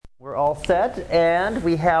all set, and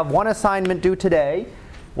we have one assignment due today,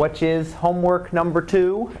 which is homework number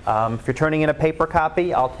 2. If you're turning in a paper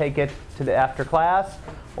copy, I'll take it to the after class,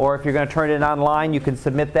 or if you're going to turn it in online, you can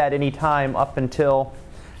submit that anytime up until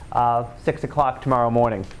 6 o'clock tomorrow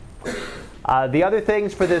morning. The other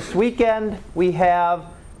things for this weekend, we have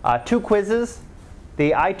 2 quizzes.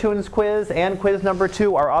 The iTunes quiz and quiz number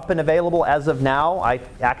 2 are up and available as of now. I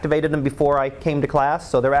activated them before I came to class,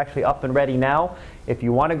 so they're actually up and ready now. If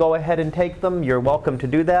you want to go ahead and take them, you're welcome to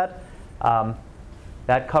do that.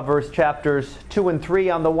 That covers chapters 2 and 3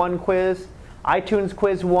 on the one quiz. iTunes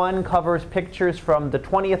quiz 1 covers pictures from the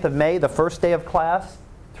 20th of May, the first day of class,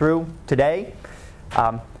 through today.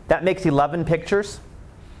 That makes 11 pictures.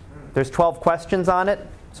 There's 12 questions on it.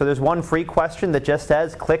 So there's one free question that just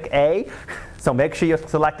says click A. So make sure you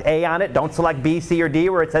select A on it. Don't select B, C, or D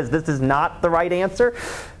where it says this is not the right answer.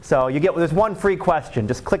 So there's one free question.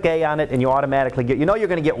 Just click A on it and you automatically get, you're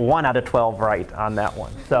going to get 1 out of 12 right on that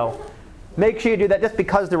one. So make sure you do that. Just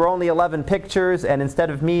because there were only 11 pictures, and instead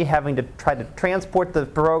of me having to try to transport the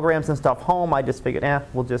programs and stuff home, I just figured,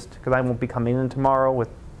 because I won't be coming in tomorrow with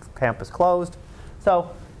campus closed.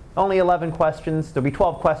 So only 11 questions. There'll be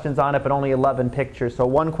 12 questions on it, but only 11 pictures. So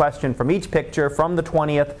one question from each picture from the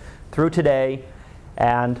 20th through today,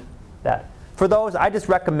 and that. For those, I just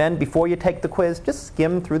recommend before you take the quiz, just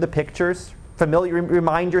skim through the pictures.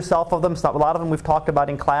 Remind yourself of them. A lot of them we've talked about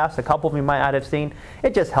in class. A couple of them you might not have seen.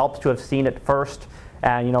 It just helps to have seen it first,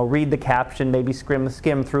 and read the caption, maybe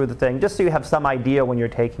skim through the thing, just so you have some idea when you're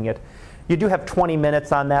taking it. You do have 20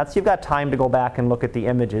 minutes on that, so you've got time to go back and look at the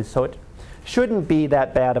images. So it shouldn't be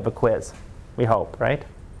that bad of a quiz, we hope, right?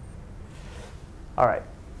 All right.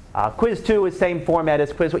 Quiz 2 is same format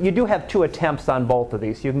as quiz 1. You do have 2 attempts on both of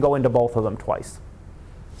these. So you can go into both of them twice.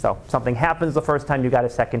 So if something happens the first time, you got a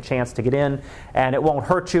second chance to get in, and it won't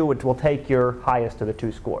hurt you. It will take your highest of the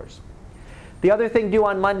 2 scores. The other thing due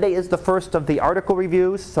on Monday is the first of the article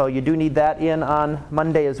reviews, so you do need that in on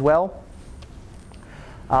Monday as well.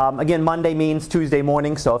 Again, Monday means Tuesday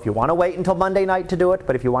morning, so if you want to wait until Monday night to do it,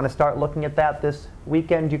 but if you want to start looking at that this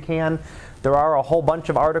weekend, you can. There are a whole bunch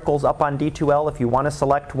of articles up on D2L. If you want to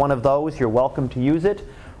select one of those, you're welcome to use it,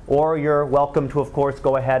 or you're welcome to, of course,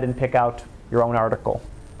 go ahead and pick out your own article.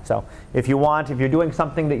 So if you're doing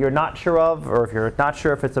something that you're not sure of, or if you're not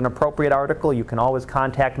sure if it's an appropriate article, you can always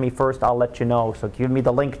contact me first. I'll let you know. So give me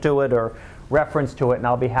the link to it or reference to it, and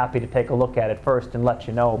I'll be happy to take a look at it first and let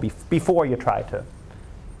you know before you try to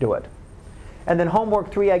do it. And then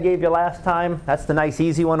homework 3 I gave you last time. That's the nice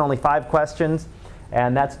easy one, only 5 questions.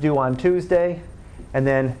 And that's due on Tuesday. And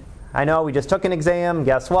then I know we just took an exam.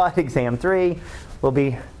 Guess what? Exam 3 will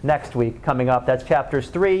be next week coming up. That's chapters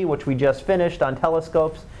 3, which we just finished on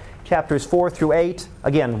telescopes. Chapters 4 through 8.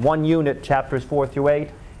 Again, 1 unit, chapters 4 through 8.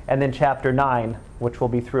 And then chapter 9, which will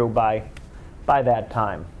be through by that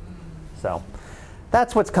time. So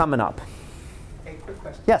that's what's coming up. Hey, quick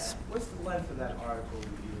question. Yes? What's the length of that article that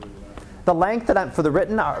you The length for the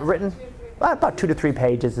written about 2 to 3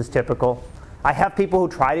 pages is typical. I have people who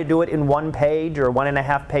try to do it in 1 page or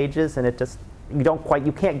 1.5 pages, and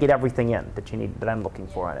you can't get everything in that I'm looking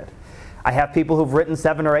for on it. I have people who've written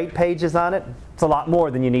 7 or 8 pages on it. It's a lot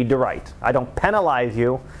more than you need to write. I don't penalize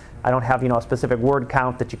you. I don't have a specific word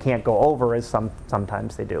count that you can't go over, as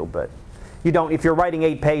sometimes they do. But you don't. If you're writing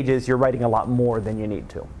 8 pages, you're writing a lot more than you need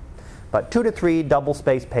to. But 2 to 3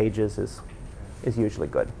 double-spaced pages is usually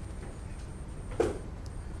good.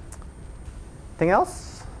 Anything else?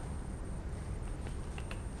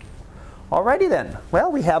 Alrighty then.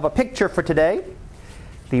 Well, we have a picture for today.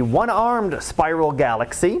 The one-armed spiral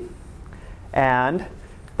galaxy. And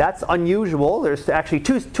that's unusual. There's actually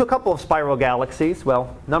a couple of spiral galaxies.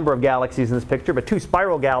 Well, number of galaxies in this picture, but 2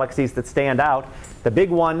 spiral galaxies that stand out. The big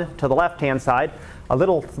one to the left-hand side, a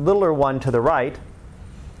littler one to the right.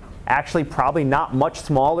 Actually, probably not much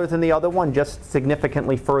smaller than the other one, just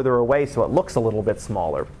significantly further away, so it looks a little bit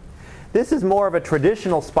smaller. This is more of a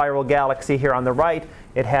traditional spiral galaxy here on the right.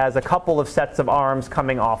 It has a couple of sets of arms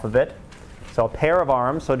coming off of it. So a pair of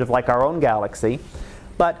arms, sort of like our own galaxy.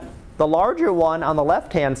 But the larger one on the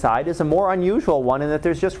left-hand side is a more unusual one in that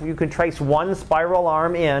you can trace 1 spiral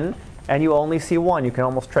arm in, and you only see 1. You can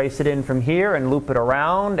almost trace it in from here and loop it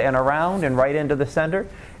around and right into the center.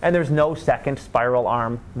 And there's no second spiral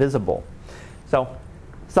arm visible. So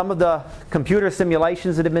some of the computer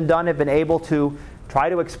simulations that have been done have been able to try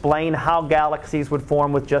to explain how galaxies would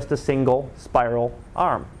form with just a single spiral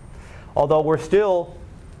arm. Although we're still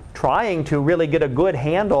trying to really get a good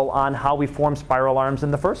handle on how we form spiral arms in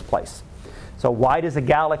the first place. So why does a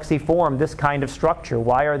galaxy form this kind of structure?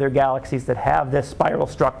 Why are there galaxies that have this spiral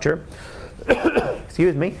structure,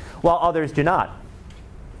 excuse me, while others do not?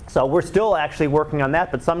 So we're still actually working on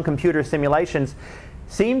that, but some computer simulations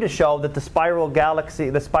seem to show that the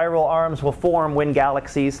spiral arms will form when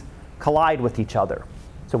galaxies collide with each other.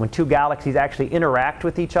 So when two galaxies actually interact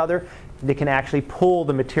with each other, they can actually pull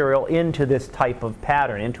the material into this type of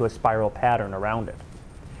pattern, into a spiral pattern around it.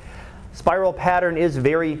 Spiral pattern is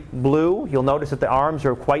very blue. You'll notice that the arms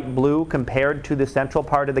are quite blue compared to the central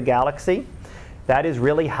part of the galaxy. That is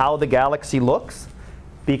really how the galaxy looks,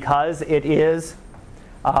 because it is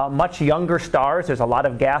much younger stars. There's a lot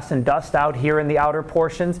of gas and dust out here in the outer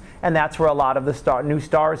portions, and that's where a lot of the new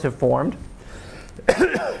stars have formed.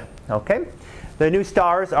 Okay, the new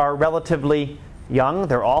stars are relatively young.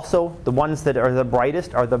 They're also the ones that are the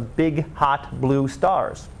brightest are the big hot blue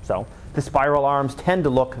stars. So the spiral arms tend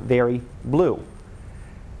to look very blue,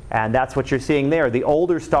 and that's what you're seeing there. The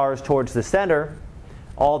older stars towards the center,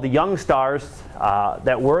 all the young stars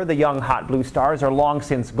that were the young hot blue stars are long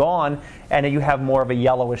since gone, and you have more of a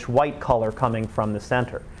yellowish white color coming from the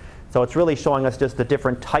center. So it's really showing us just the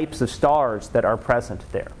different types of stars that are present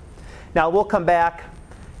there. Now we'll come back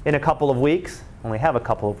in a couple of weeks. Only have a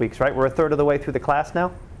couple of weeks, right? We're a third of the way through the class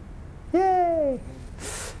now. Yay!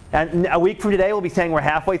 And a week from today we'll be saying we're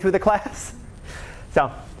halfway through the class.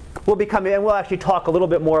 So we'll be coming, and we'll actually talk a little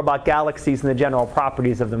bit more about galaxies and the general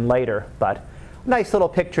properties of them later. But nice little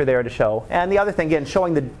picture there to show. And the other thing, again,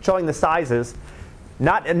 showing the sizes.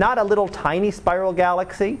 Not a little tiny spiral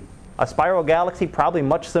galaxy. A spiral galaxy probably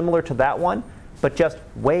much similar to that one, but just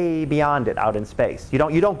way beyond it out in space. You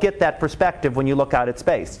don't get that perspective when you look out at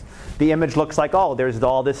space. The image looks like, oh, there's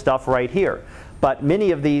all this stuff right here. But many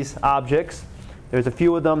of these objects, there's a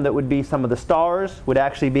few of them that would be some of the stars, would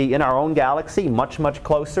actually be in our own galaxy, much, much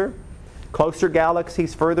closer. Closer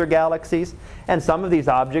galaxies, further galaxies, and some of these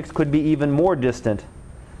objects could be even more distant.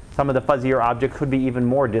 Some of the fuzzier objects could be even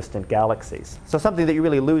more distant galaxies. So something that you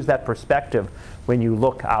really lose that perspective when you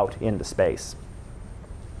look out into space.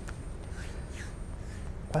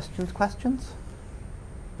 Questions, questions?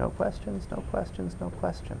 No questions, no questions, no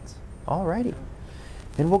questions. All righty.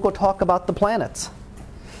 Then we'll go talk about the planets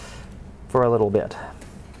for a little bit.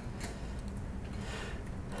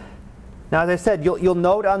 Now, as I said, you'll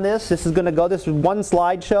note on this, this is one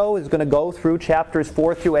slideshow is going to go through chapters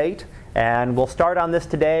 4 through 8. And we'll start on this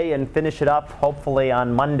today and finish it up hopefully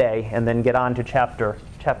on Monday, and then get on to chapter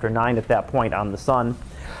 9 at that point on the sun.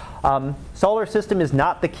 Solar system is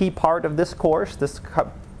not the key part of this course. This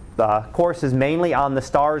course is mainly on the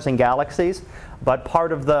stars and galaxies, but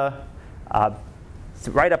part of the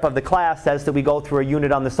write-up of the class says that we go through a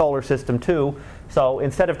unit on the solar system too. So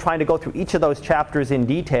instead of trying to go through each of those chapters in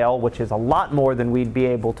detail, which is a lot more than we'd be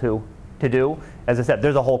able to do, as I said,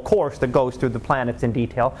 there's a whole course that goes through the planets in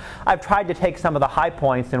detail. I've tried to take some of the high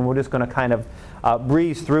points, and we're just going to kind of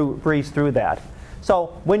breeze through that.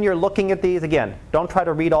 So when you're looking at these, again, don't try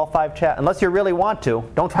to read all 5 chapters. Unless you really want to,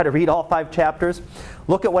 don't try to read all 5 chapters.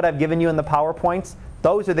 Look at what I've given you in the PowerPoints.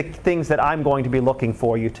 Those are the things that I'm going to be looking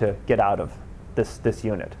for you to get out of this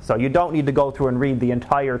unit. So you don't need to go through and read the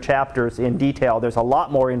entire chapters in detail. There's a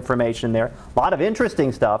lot more information there, a lot of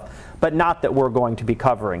interesting stuff, but not that we're going to be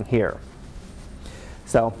covering here.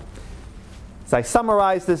 So as I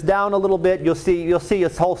summarize this down a little bit, you'll see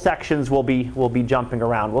its whole sections will be jumping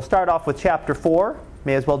around. We'll start off with chapter 4.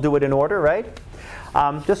 May as well do it in order, right?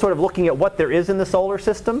 Just sort of looking at what there is in the solar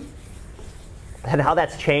system and how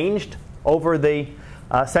that's changed over the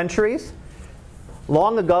centuries.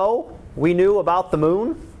 Long ago, we knew about the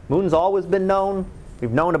moon. Moon's always been known.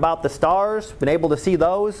 We've known about the stars, been able to see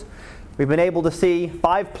those. We've been able to see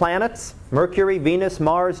 5 planets: Mercury, Venus,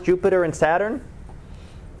 Mars, Jupiter, and Saturn.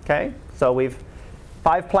 Okay, so we've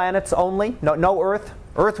 5 planets only. No Earth.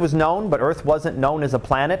 Earth was known, but Earth wasn't known as a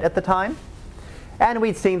planet at the time. And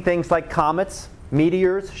we'd seen things like comets,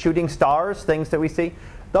 meteors, shooting stars, things that we see.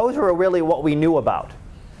 Those were really what we knew about.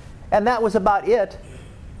 And that was about it,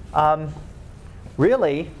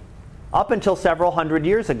 really, up until several hundred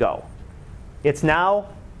years ago. It's now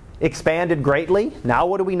expanded greatly. Now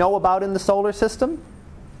what do we know about in the solar system?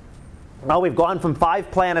 Well, we've gone from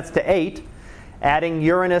 5 planets to 8, adding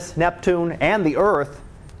Uranus, Neptune, and the Earth,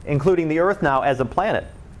 including the Earth now as a planet.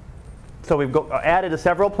 So we've added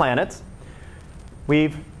several planets.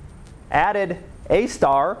 We've added a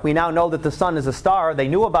star. We now know that the sun is a star. They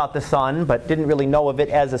knew about the sun, but didn't really know of it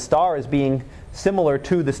as a star, as being similar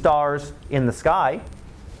to the stars in the sky.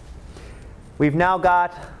 We've now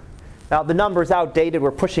got, now the number's outdated,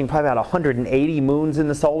 we're pushing probably about 180 moons in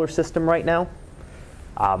the solar system right now.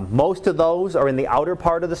 Most of those are in the outer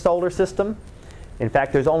part of the solar system. In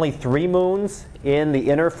fact, there's only 3 moons in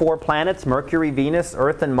the inner 4 planets. Mercury, Venus,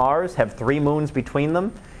 Earth, and Mars have 3 moons between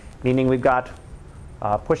them, meaning we've got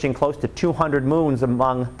pushing close to 200 moons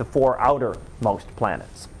among the 4 outermost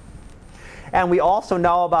planets. And we also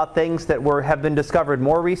know about things that have been discovered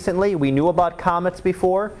more recently. We knew about comets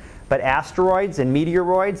before, but asteroids and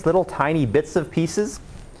meteoroids, little tiny bits of pieces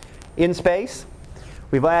in space.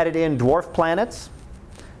 We've added in dwarf planets.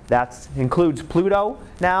 That includes Pluto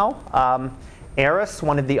now. Eris,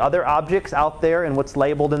 one of the other objects out there in what's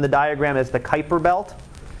labeled in the diagram as the Kuiper Belt.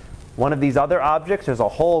 One of these other objects, there's a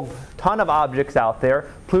whole ton of objects out there.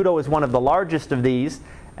 Pluto is one of the largest of these,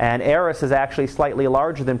 and Eris is actually slightly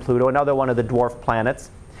larger than Pluto, another one of the dwarf planets,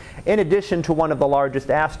 in addition to one of the largest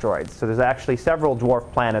asteroids. So there's actually several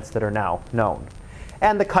dwarf planets that are now known.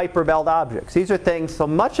 And the Kuiper Belt objects. These are things, so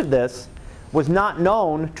much of this was not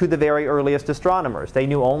known to the very earliest astronomers. They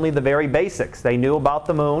knew only the very basics. They knew about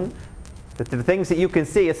the moon, the things that you can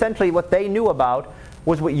see. Essentially what they knew about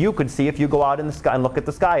was what you could see if you go out in the sky and look at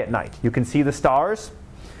the sky at night. You can see the stars.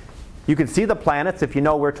 You can see the planets if you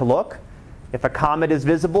know where to look. If a comet is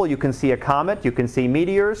visible, you can see a comet. You can see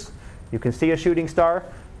meteors. You can see a shooting star.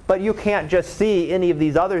 But you can't just see any of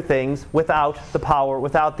these other things without the power,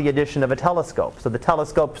 without the addition of a telescope. So the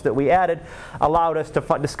telescopes that we added allowed us to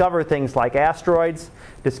discover things like asteroids,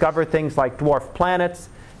 discover things like dwarf planets,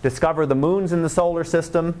 discover the moons in the solar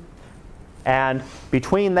system. And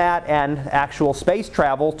between that and actual space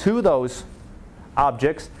travel to those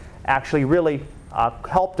objects actually really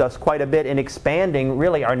helped us quite a bit in expanding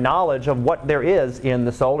really our knowledge of what there is in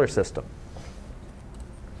the solar system.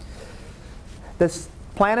 The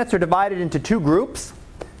planets are divided into 2 groups.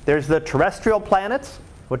 There's the terrestrial planets,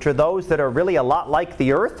 which are those that are really a lot like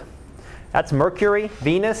the Earth. That's Mercury,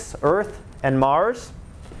 Venus, Earth, and Mars.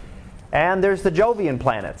 And there's the Jovian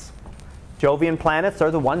planets. Jovian planets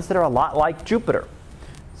are the ones that are a lot like Jupiter.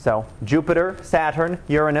 So Jupiter, Saturn,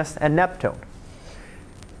 Uranus, and Neptune.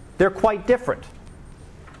 They're quite different.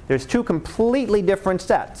 There's 2 completely different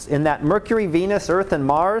sets. In that Mercury, Venus, Earth, and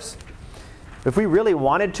Mars, if we really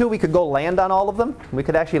wanted to, we could go land on all of them. We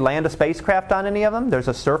could actually land a spacecraft on any of them. There's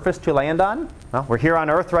a surface to land on. Well, we're here on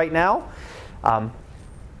Earth right now.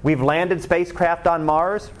 We've landed spacecraft on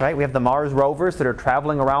Mars, right? We have the Mars rovers that are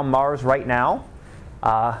traveling around Mars right now.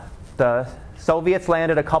 The Soviets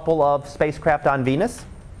landed a couple of spacecraft on Venus.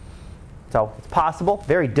 So it's possible.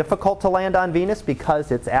 Very difficult to land on Venus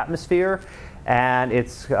because its atmosphere and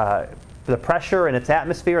its the pressure in its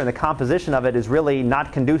atmosphere and the composition of it is really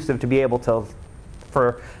not conducive to be able to,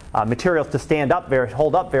 for materials to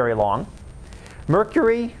hold up very long.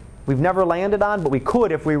 Mercury, we've never landed on, but we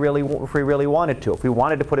could if we really wanted to. If we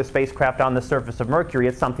wanted to put a spacecraft on the surface of Mercury,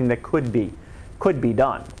 it's something that could be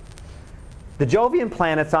done. The Jovian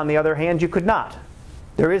planets, on the other hand, you could not.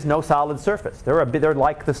 There is no solid surface. They're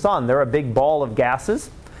like the sun. They're a big ball of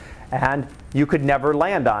gases, and you could never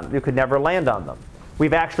land on them.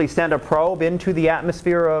 We've actually sent a probe into the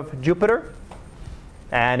atmosphere of Jupiter,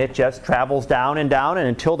 and it just travels down, and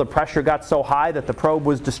until the pressure got so high that the probe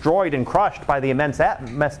was destroyed and crushed by the immense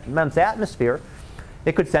atmosphere,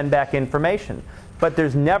 it could send back information. But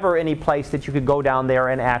there's never any place that you could go down there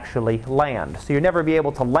and actually land. So you'll never be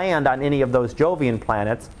able to land on any of those Jovian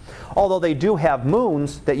planets, although they do have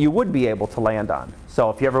moons that you would be able to land on. So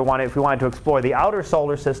if we wanted to explore the outer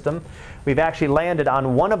solar system, we've actually landed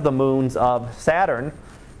on one of the moons of Saturn.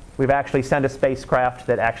 We've actually sent a spacecraft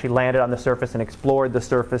that actually landed on the surface and explored the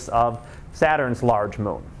surface of Saturn's large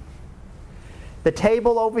moon. The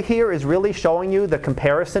table over here is really showing you the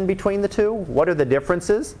comparison between the 2. What are the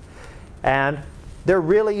differences? And they're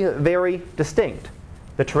really very distinct.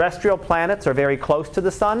 The terrestrial planets are very close to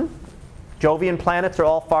the sun. Jovian planets are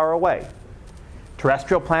all far away.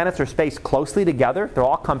 Terrestrial planets are spaced closely together. They're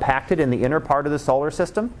all compacted in the inner part of the solar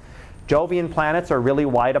system. Jovian planets are really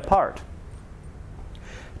wide apart.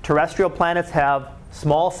 Terrestrial planets have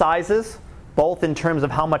small sizes, both in terms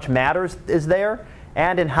of how much matter is there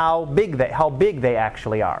and in how big they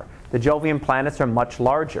actually are. The Jovian planets are much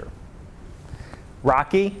larger.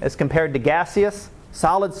 Rocky as compared to gaseous,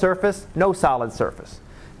 solid surface, no solid surface.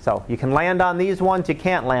 So you can land on these ones, you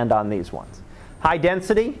can't land on these ones. High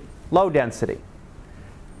density, low density.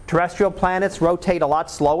 Terrestrial planets rotate a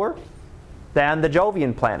lot slower than the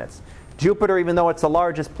Jovian planets. Jupiter, even though it's the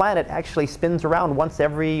largest planet, actually spins around once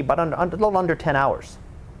every, but a little under 10 hours.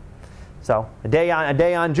 So a day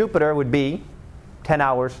on Jupiter would be 10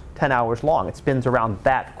 hours long. It spins around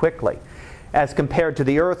that quickly, as compared to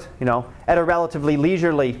the Earth, at a relatively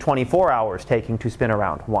leisurely 24 hours taking to spin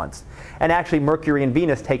around once. And actually Mercury and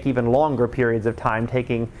Venus take even longer periods of time,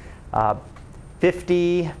 taking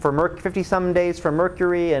 50-some days for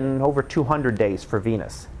Mercury and over 200 days for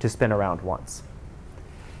Venus to spin around once.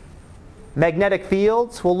 Magnetic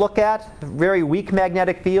fields we'll look at. Very weak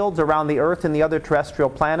magnetic fields around the Earth and the other terrestrial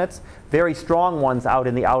planets. Very strong ones out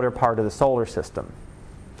in the outer part of the solar system.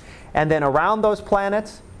 And then around those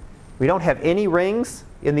planets, we don't have any rings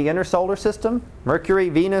in the inner solar system. Mercury,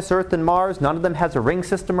 Venus, Earth, and Mars, none of them has a ring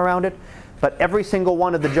system around it. But every single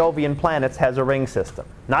one of the Jovian planets has a ring system.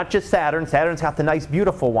 Not just Saturn. Saturn's got the nice,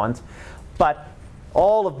 beautiful ones. But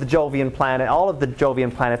all of the Jovian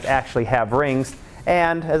planets actually have rings.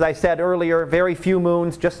 And as I said earlier, very few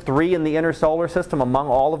moons, just 3 in the inner solar system among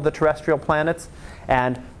all of the terrestrial planets,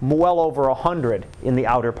 and well over 100 in the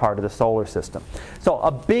outer part of the solar system. So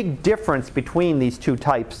a big difference between these two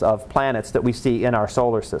types of planets that we see in our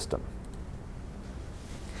solar system.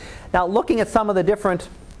 Now, looking at some of the different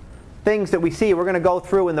things that we see, we're going to go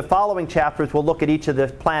through in the following chapters. We'll look at each of the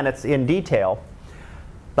planets in detail.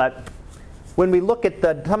 But when we look at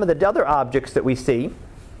some of the other objects that we see,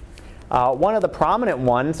 one of the prominent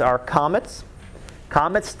ones are comets.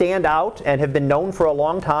 Comets stand out and have been known for a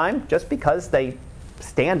long time just because they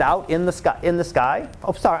stand out in the sky.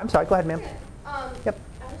 Oh, I'm sorry. Go ahead, ma'am. Yep. Yep.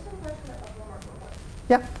 I just have a question about one more report.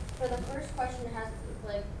 Yeah. For the first question, it has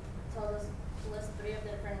tells us to list 3 of the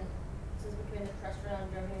differences between the terrestrial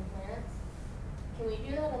and Jovian planets. Can we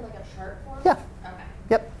do that in like a chart form? Yeah. Okay.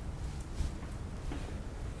 Yep.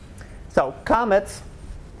 So comets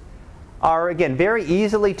are, again, very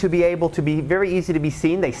easy to be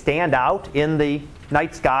seen. They stand out in the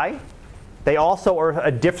night sky. They also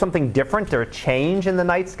are something different. They're a change in the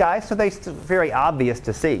night sky, so they're very obvious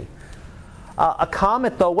to see. A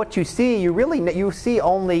comet, though, what you see, you see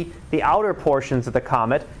only the outer portions of the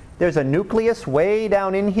comet. There's a nucleus way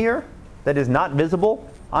down in here that is not visible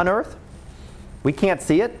on Earth. We can't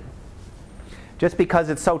see it, just because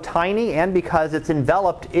it's so tiny and because it's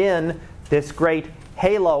enveloped in this great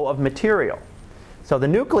halo of material. So the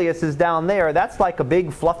nucleus is down there. That's like a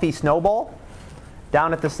big fluffy snowball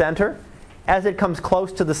down at the center. As it comes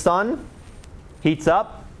close to the sun, heat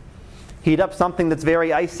up something that's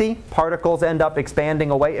very icy. Particles end up expanding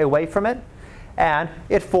away from it, and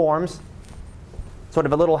it forms sort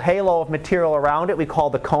of a little halo of material around it we call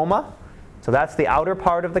the coma. So that's the outer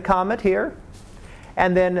part of the comet here.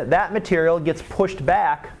 And then that material gets pushed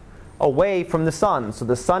back away from the sun. So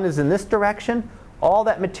the sun is in this direction. All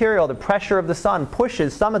that material, the pressure of the sun,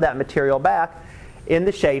 pushes some of that material back in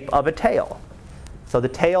the shape of a tail. So the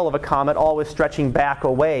tail of a comet always stretching back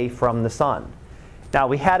away from the sun. Now,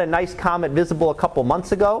 we had a nice comet visible a couple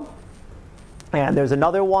months ago, and there's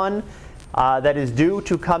another one that is due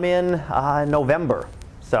to come in November.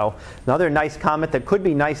 So another nice comet that could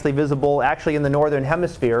be nicely visible actually in the northern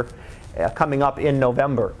hemisphere coming up in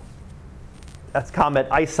November. That's comet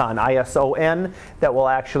ISON, I-S-O-N, that will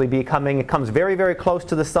actually be coming. It comes very, very close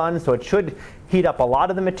to the sun, so it should heat up a lot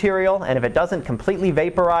of the material. And if it doesn't completely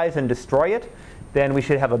vaporize and destroy it, then we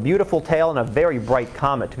should have a beautiful tail and a very bright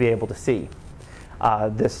comet to be able to see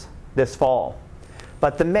this fall.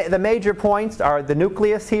 But the major points are the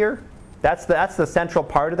nucleus here. That's the central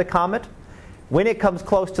part of the comet. When it comes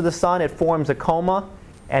close to the sun, it forms a coma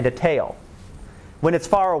and a tail. When it's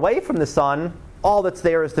far away from the sun, all that's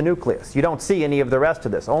there is the nucleus. You don't see any of the rest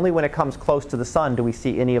of this. Only when it comes close to the sun do we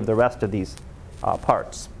see any of the rest of these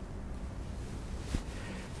parts.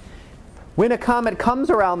 When a comet comes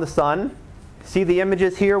around the sun, see the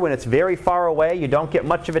images here? When it's very far away, you don't get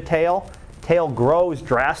much of a tail. Tail grows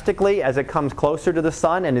drastically as it comes closer to the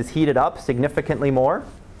sun and is heated up significantly more.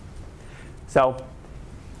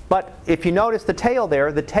 But if you notice the tail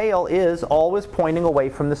there, the tail is always pointing away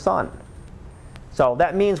from the sun. So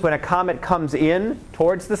that means when a comet comes in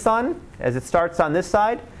towards the sun, as it starts on this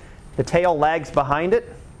side, the tail lags behind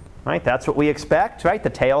it. Right? That's what we expect, right? The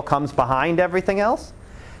tail comes behind everything else.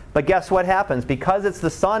 But guess what happens? Because it's the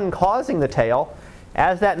sun causing the tail,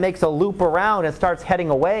 as that makes a loop around and starts heading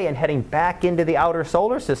away and heading back into the outer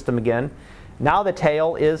solar system again, now the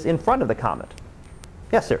tail is in front of the comet.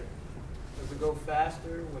 Yes, sir? Does it go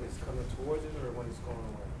faster when it's coming towards it or when it's going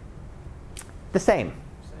away? The same.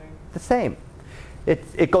 Same? The same.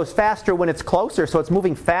 It goes faster when it's closer, so it's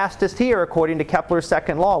moving fastest here according to Kepler's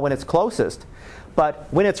second law when it's closest. But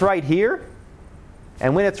when it's right here,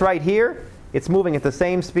 and when it's right here, it's moving at the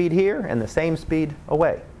same speed here and the same speed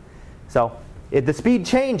away. So the speed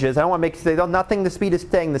changes. I don't want to say the speed is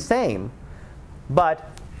staying the same, but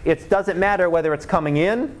it doesn't matter whether it's coming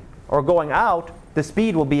in or going out, the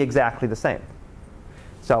speed will be exactly the same.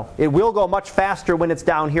 So it will go much faster when it's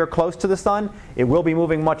down here close to the sun. It will be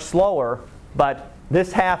moving much slower, but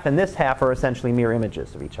this half and this half are essentially mirror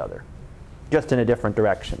images of each other, just in a different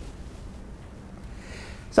direction.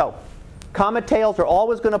 So comet tails are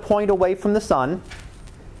always going to point away from the sun.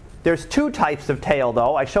 There's two types of tail,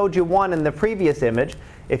 though. I showed you one in the previous image.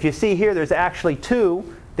 If you see here, there's actually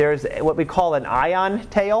two. There's what we call an ion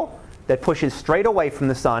tail that pushes straight away from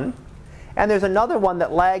the sun. And there's another one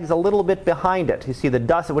that lags a little bit behind it. You see the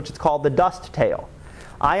dust, which is called the dust tail.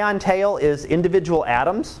 Ion tail is individual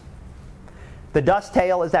atoms. The dust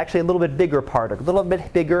tail is actually a little bit bigger particle, a little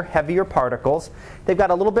bit bigger, heavier particles. They've got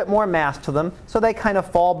a little bit more mass to them, so they kind of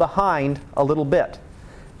fall behind a little bit.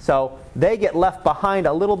 So they get left behind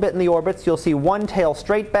a little bit in the orbits. You'll see one tail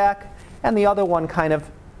straight back and the other one kind of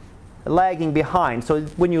lagging behind. So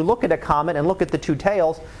when you look at a comet and look at the two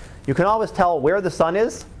tails, you can always tell where the sun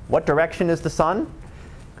is, what direction is the sun.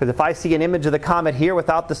 Because if I see an image of the comet here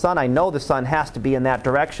without the sun, I know the sun has to be in that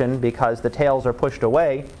direction because the tails are pushed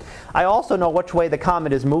away. I also know which way the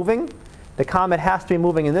comet is moving. The comet has to be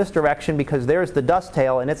moving in this direction because there's the dust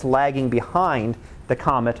tail and it's lagging behind the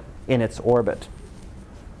comet in its orbit.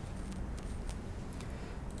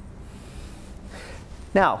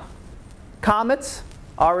 Now, comets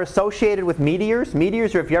are associated with meteors.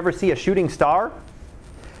 Meteors are if you ever see a shooting star.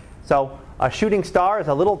 So a shooting star is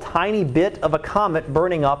a little tiny bit of a comet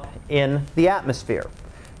burning up in the atmosphere.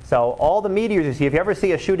 So all the meteors you see, if you ever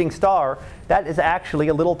see a shooting star, that is actually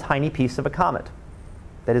a little tiny piece of a comet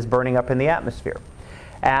that is burning up in the atmosphere.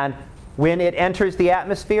 And when it enters the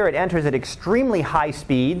atmosphere, it enters at extremely high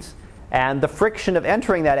speeds, and the friction of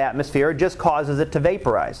entering that atmosphere just causes it to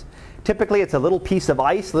vaporize. Typically it's a little piece of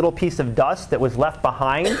ice, little piece of dust that was left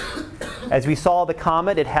behind. As we saw the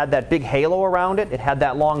comet, it had that big halo around it. It had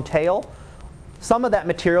that long tail. Some of that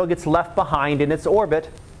material gets left behind in its orbit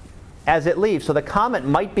as it leaves. So the comet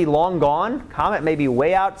might be long gone. Comet may be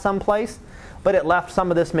way out someplace, but it left some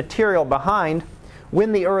of this material behind.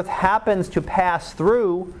 When the Earth happens to pass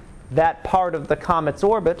through that part of the comet's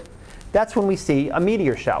orbit, that's when we see a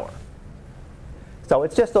meteor shower. So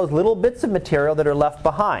it's just those little bits of material that are left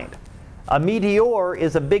behind. A meteor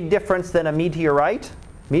is a big difference than a meteorite.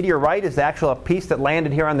 Meteorite is actually a piece that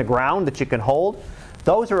landed here on the ground that you can hold.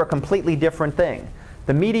 Those are a completely different thing.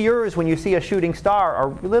 The meteors, when you see a shooting star, are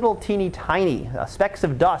little teeny tiny specks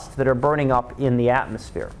of dust that are burning up in the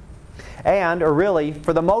atmosphere. And are really,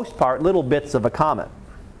 for the most part, little bits of a comet.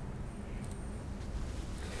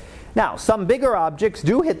 Now, some bigger objects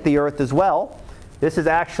do hit the Earth as well. This is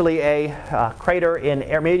actually a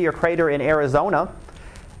meteor crater in Arizona.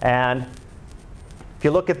 And if you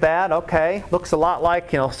look at that, okay, looks a lot like,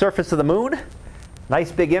 surface of the moon.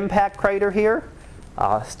 Nice big impact crater here.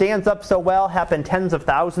 Stands up so well, happened tens of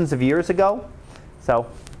thousands of years ago. So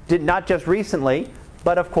not just recently,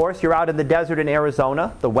 but of course you're out in the desert in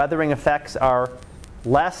Arizona. The weathering effects are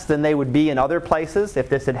less than they would be in other places. If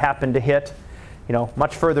this had happened to hit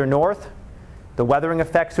much further north, the weathering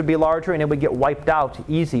effects would be larger and it would get wiped out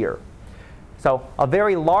easier. So a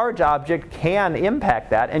very large object can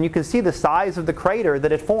impact that, and you can see the size of the crater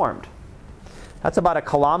that it formed. That's about 1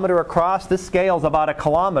 kilometer across. This scale is about 1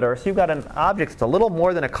 kilometer. So you've got an object that's a little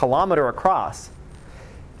more than 1 kilometer across.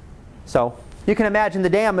 So you can imagine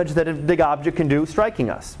the damage that a big object can do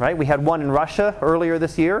striking us, right? We had one in Russia earlier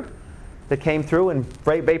this year that came through and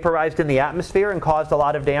vaporized in the atmosphere and caused a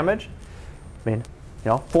lot of damage.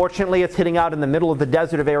 Fortunately it's hitting out in the middle of the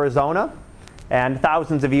desert of Arizona. And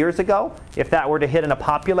thousands of years ago, if that were to hit in a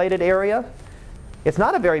populated area, it's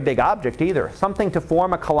not a very big object either. Something to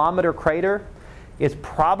form 1 kilometer crater is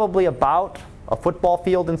probably about a football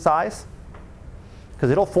field in size,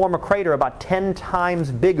 because it'll form a crater about 10 times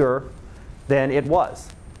bigger than it was.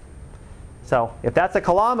 So if that's 1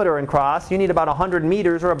 kilometer across, you need about 100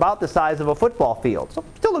 meters, or about the size of a football field. So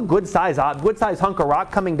still a good size hunk of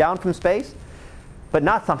rock coming down from space, but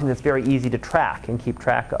not something that's very easy to track and keep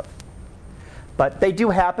track of. But they do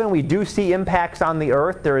happen. We do see impacts on the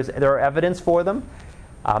Earth. There are evidence for them.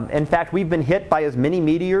 In fact, we've been hit by as many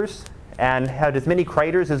meteors and had as many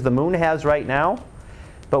craters as the moon has right now.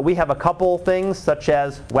 But we have a couple things such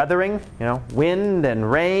as weathering, wind and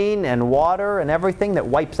rain and water and everything that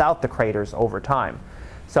wipes out the craters over time.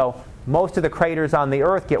 So most of the craters on the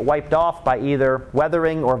Earth get wiped off by either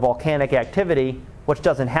weathering or volcanic activity, which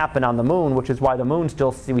doesn't happen on the moon, which is why the moon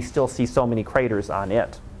we still see so many craters on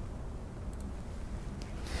it.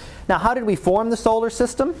 Now, how did we form the solar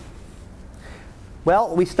system?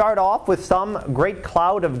 Well, we start off with some great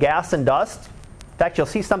cloud of gas and dust. In fact, you'll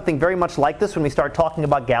see something very much like this when we start talking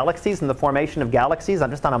about galaxies and the formation of galaxies,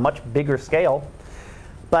 just on a much bigger scale.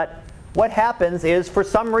 But what happens is, for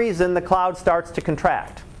some reason, the cloud starts to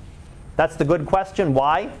contract. That's the good question.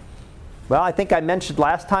 Why? Well, I think I mentioned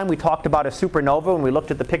last time we talked about a supernova when we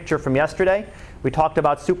looked at the picture from yesterday. We talked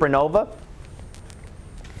about supernova.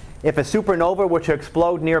 If a supernova were to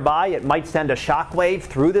explode nearby, it might send a shock wave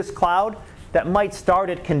through this cloud that might start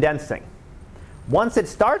it condensing. Once it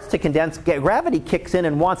starts to condense, gravity kicks in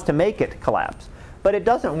and wants to make it collapse. But it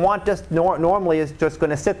doesn't want just normally it's just going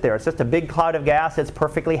to sit there. It's just a big cloud of gas. It's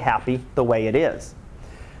perfectly happy the way it is.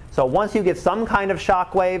 So once you get some kind of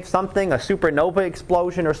shock wave, something, a supernova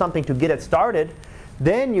explosion or something to get it started,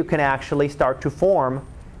 then you can actually start to form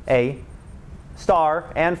a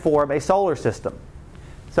star and form a solar system.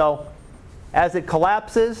 So as it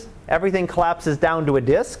collapses, everything collapses down to a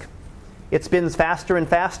disk. It spins faster and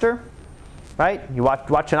faster, right? You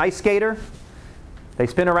watch an ice skater. They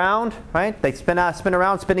spin around, right? They spin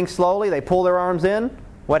around, spinning slowly. They pull their arms in.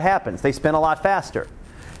 What happens? They spin a lot faster.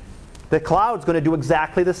 The cloud's going to do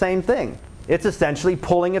exactly the same thing. It's essentially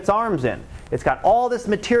pulling its arms in. It's got all this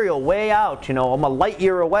material way out, a light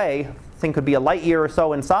year away. The thing could be a light year or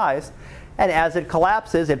so in size. And as it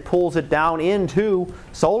collapses, it pulls it down into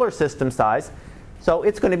solar system size. So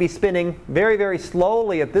it's going to be spinning very, very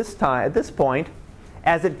slowly at this point.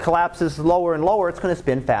 As it collapses lower and lower, it's going to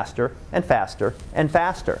spin faster and faster and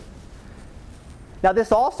faster. Now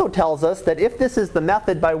this also tells us that if this is the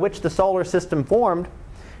method by which the solar system formed,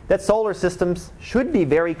 that solar systems should be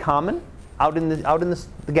very common out in the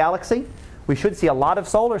galaxy. We should see a lot of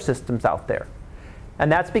solar systems out there.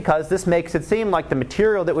 And that's because this makes it seem like the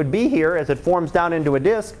material that would be here as it forms down into a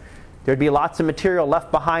disk, there'd be lots of material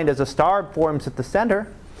left behind as a star forms at the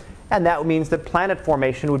center. And that means that planet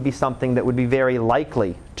formation would be something that would be very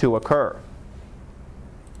likely to occur.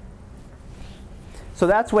 So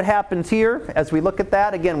that's what happens here. As we look at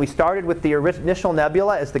that, again, we started with the initial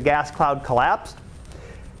nebula as the gas cloud collapsed.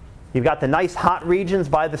 You've got the nice hot regions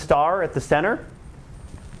by the star at the center.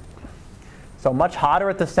 So much hotter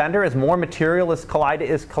at the center as more material is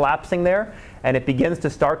collapsing there, and it begins to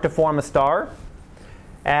start to form a star.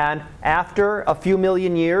 And after a few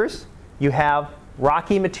million years, you have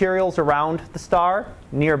rocky materials around the star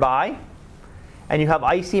nearby, and you have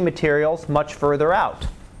icy materials much further out.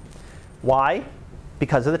 Why?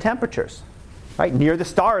 Because of the temperatures. Right? Near the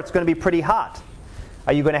star, it's going to be pretty hot.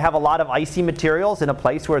 Are you going to have a lot of icy materials in a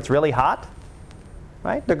place where it's really hot?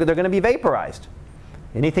 Right? They're going to be vaporized.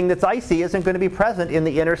 Anything that's icy isn't going to be present in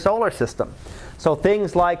the inner solar system. So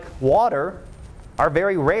things like water are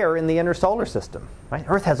very rare in the inner solar system. Right?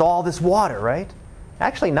 Earth has all this water, right?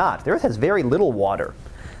 Actually not. The Earth has very little water.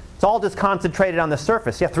 It's all just concentrated on the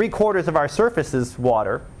surface. Yeah, 3/4 of our surface is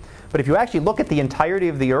water. But if you actually look at the entirety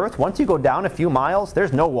of the Earth, once you go down a few miles,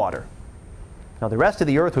 there's no water. Now the rest of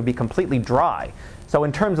the Earth would be completely dry. So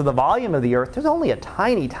in terms of the volume of the Earth, there's only a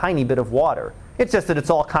tiny, tiny bit of water. It's just that it's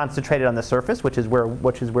all concentrated on the surface, which is where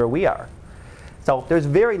we are. So there's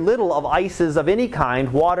very little of ices of any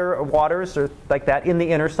kind, waters or like that, in the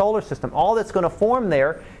inner solar system. All that's going to form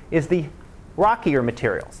there is the rockier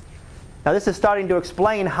materials. Now this is starting to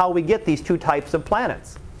explain how we get these two types of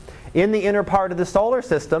planets. In the inner part of the solar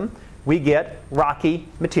system, we get rocky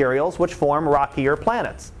materials which form rockier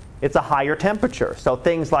planets. It's a higher temperature, so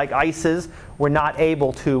things like ices were not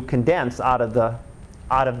able to condense out of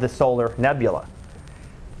the solar nebula.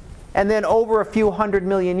 And then over a few hundred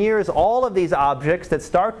million years, all of these objects that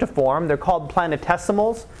start to form, they're called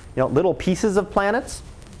planetesimals, little pieces of planets.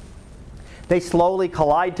 They slowly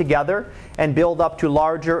collide together and build up to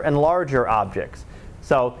larger and larger objects.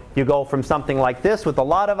 So you go from something like this with a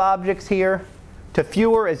lot of objects here to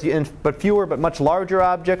fewer but much larger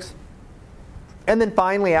objects. And then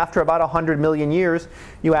finally, after about 100 million years,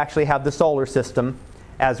 you actually have the solar system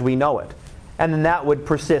as we know it. And then that would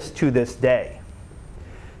persist to this day.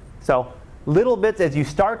 So little bits, as you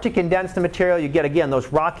start to condense the material, you get, again, those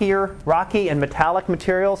rocky and metallic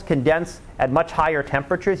materials condense at much higher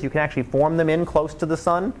temperatures. You can actually form them in close to the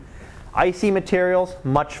sun. Icy materials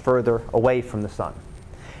much further away from the sun.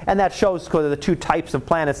 And that shows the two types of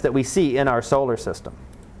planets that we see in our solar system.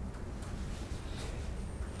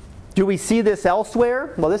 Do we see this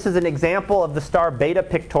elsewhere? Well, this is an example of the star Beta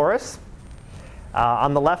Pictoris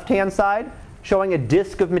on the left-hand side, showing a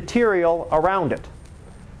disk of material around it.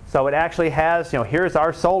 So it actually has, here's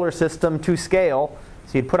our solar system to scale.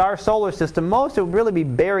 So you'd put our solar system, most it would really be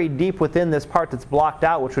buried deep within this part that's blocked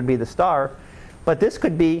out, which would be the star. But this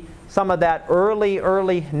could be some of that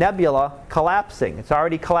early nebula collapsing. It's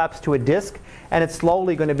already collapsed to a disk, and it's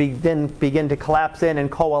slowly going to begin to collapse in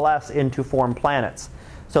and coalesce into form planets.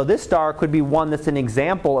 So this star could be one that's an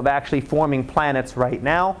example of actually forming planets right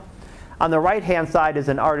now. On the right-hand side is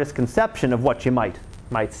an artist's conception of what you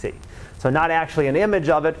might see. So not actually an image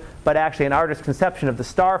of it, but actually an artist's conception of the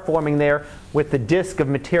star forming there with the disk of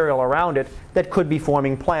material around it that could be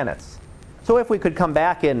forming planets. So if we could come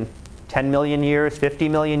back in 10 million years, 50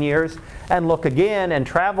 million years, and look again and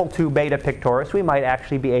travel to Beta Pictoris, we might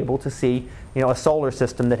actually be able to see a solar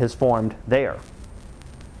system that has formed there.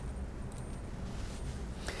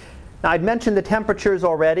 Now, I'd mentioned the temperatures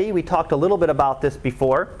already. We talked a little bit about this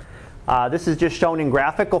before. This is just shown in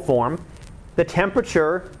graphical form. The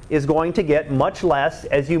temperature is going to get much less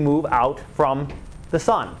as you move out from the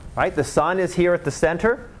sun. Right? The sun is here at the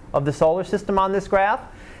center of the solar system on this graph.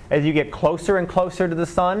 As you get closer and closer to the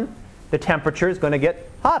sun, the temperature is going to get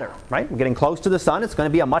hotter. Right? We're getting close to the sun. It's going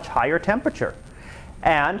to be a much higher temperature.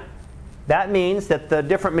 And that means that the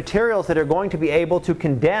different materials that are going to be able to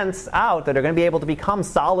condense out, that are going to be able to become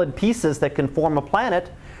solid pieces that can form a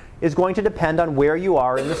planet, is going to depend on where you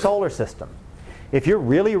are in the solar system. If you're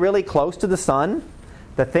really, really close to the sun,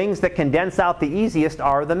 the things that condense out the easiest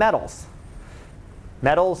are the metals.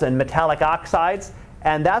 Metals and metallic oxides,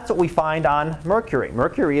 and that's what we find on Mercury.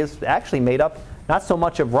 Mercury is actually made up not so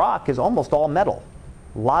much of rock as almost all metal.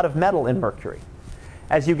 A lot of metal in Mercury.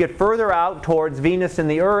 As you get further out towards Venus and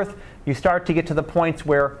the Earth, you start to get to the points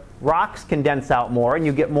where rocks condense out more, and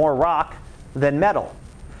you get more rock than metal.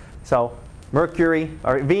 So Mercury,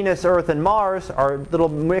 or Venus, Earth, and Mars are a little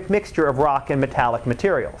mixture of rock and metallic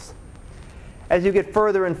materials. As you get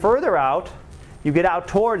further and further out, you get out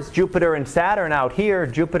towards Jupiter and Saturn out here.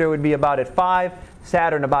 Jupiter would be about at 5,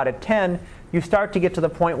 Saturn about at 10. You start to get to the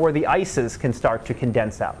point where the ices can start to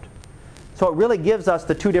condense out. So it really gives us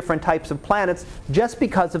the two different types of planets just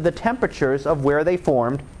because of the temperatures of where they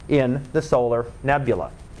formed in the solar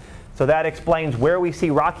nebula. So that explains where we see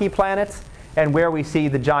rocky planets and where we see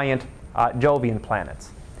the giant Jovian planets.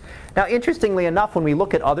 Now, interestingly enough, when we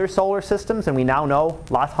look at other solar systems, and we now know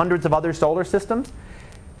hundreds of other solar systems,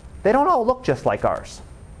 they don't all look just like ours.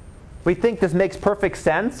 We think this makes perfect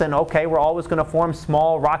sense, and okay, we're always going to form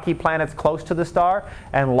small rocky planets close to the star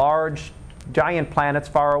and large giant planets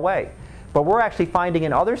far away. But we're actually finding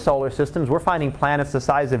in other solar systems, we're finding planets the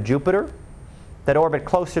size of Jupiter that orbit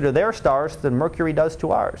closer to their stars than Mercury does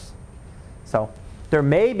to ours. So there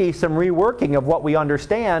may be some reworking of what we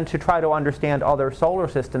understand to try to understand other solar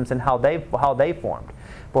systems and how they formed.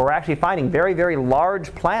 But we're actually finding very, very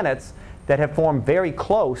large planets that have formed very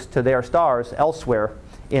close to their stars elsewhere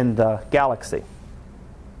in the galaxy.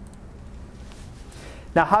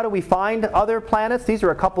 Now, how do we find other planets? These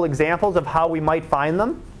are a couple examples of how we might find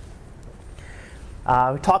them.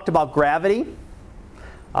 We talked about gravity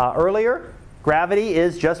earlier. Gravity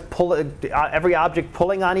is just every object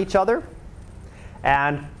pulling on each other.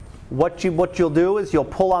 And what you'll do is you'll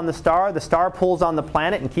pull on the star pulls on the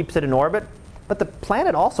planet and keeps it in orbit, but the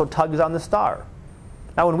planet also tugs on the star.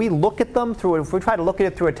 Now when we look at them if we try to look at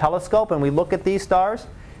it through a telescope and we look at these stars,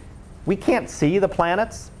 we can't see the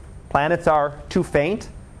planets. Planets are too faint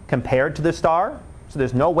compared to the star, so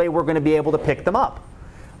there's no way we're going to be able to pick them up.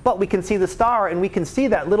 But we can see the star, and we can see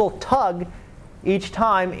that little tug each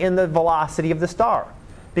time in the velocity of the star.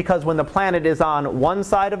 Because when the planet is on one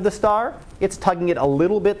side of the star, it's tugging it a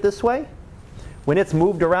little bit this way. When it's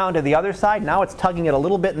moved around to the other side, now it's tugging it a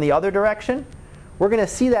little bit in the other direction. We're going to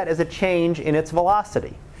see that as a change in its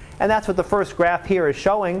velocity. And that's what the first graph here is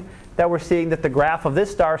showing, that we're seeing that the graph of this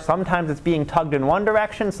star, sometimes it's being tugged in one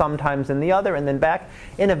direction, sometimes in the other, and then back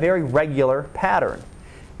in a very regular pattern.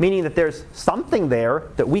 Meaning that there's something there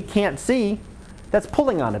that we can't see that's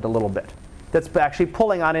pulling on it a little bit. That's actually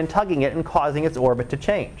pulling on and tugging it and causing its orbit to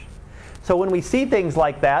change. So when we see things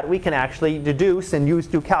like that, we can actually deduce and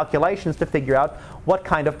do calculations to figure out what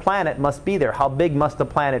kind of planet must be there. How big must the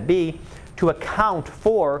planet be to account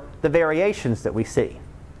for the variations that we see?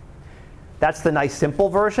 That's the nice simple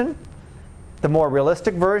version. The more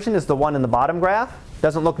realistic version is the one in the bottom graph.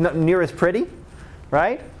 Doesn't look near as pretty,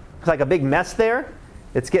 right? Looks like a big mess there.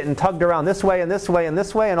 It's getting tugged around this way and this way and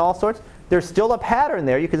this way and all sorts. There's still a pattern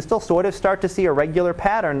there. You can still sort of start to see a regular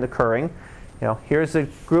pattern occurring. Here's a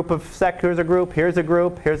group of here's a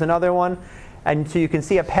group, here's another one. And so you can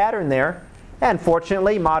see a pattern there. And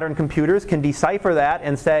fortunately, modern computers can decipher that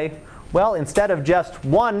and say, well, instead of just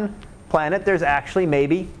one planet, there's actually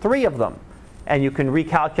maybe 3 of them. And you can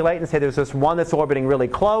recalculate and say there's this one that's orbiting really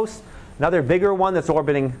close, another bigger one that's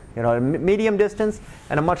orbiting at a medium distance,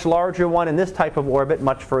 and a much larger one in this type of orbit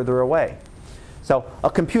much further away. So a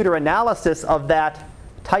computer analysis of that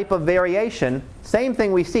type of variation, same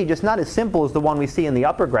thing we see, just not as simple as the one we see in the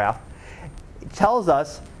upper graph, it tells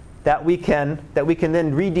us that we can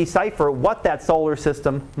then redecipher what that solar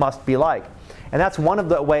system must be like. And that's one of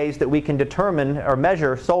the ways that we can determine or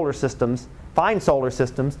measure solar systems, find solar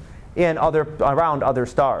systems around other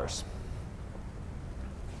stars.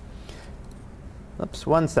 Oops,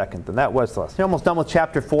 1 second. Then that was the last. We're almost done with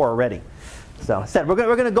chapter 4 already. So, we're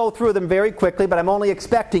going to go through them very quickly, but I'm only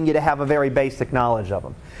expecting you to have a very basic knowledge of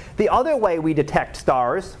them. The other way we detect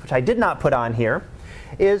stars, which I did not put on here,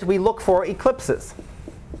 is we look for eclipses.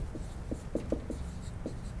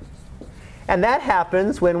 And that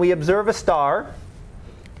happens when we observe a star.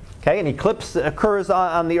 Okay, an eclipse occurs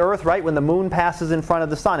on the Earth, right, when the moon passes in front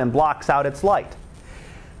of the sun and blocks out its light.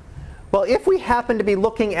 Well, if we happen to be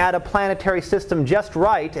looking at a planetary system just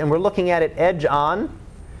right, and we're looking at it edge on,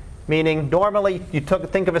 meaning normally you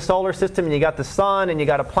think of a solar system and you got the sun and you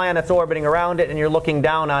got a planet orbiting around it and you're looking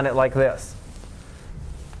down on it like this.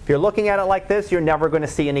 If you're looking at it like this, you're never going to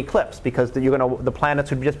see an eclipse because the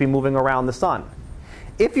planets would just be moving around the sun.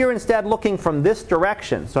 If you're instead looking from this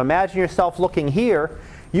direction, so imagine yourself looking here,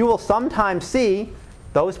 you will sometimes see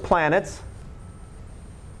those planets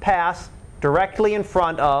pass directly in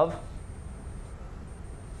front of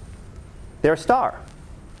their star.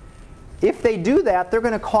 If they do that, they're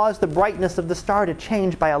going to cause the brightness of the star to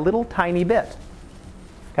change by a little tiny bit.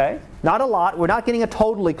 Okay? Not a lot. We're not getting a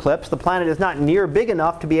total eclipse. The planet is not near big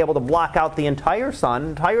enough to be able to block out the entire sun,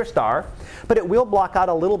 entire star, but it will block out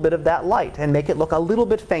a little bit of that light and make it look a little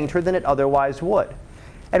bit fainter than it otherwise would.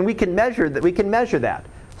 And we can measure that.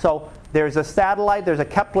 So there's a satellite, there's a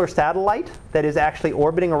Kepler satellite that is actually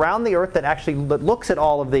orbiting around the Earth that actually looks at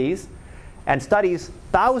all of these and studies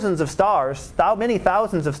thousands of stars, many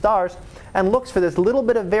thousands of stars, and looks for this little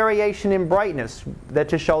bit of variation in brightness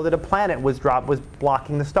to show that a planet was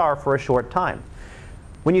blocking the star for a short time.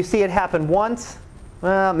 When you see it happen once,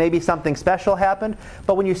 well, maybe something special happened.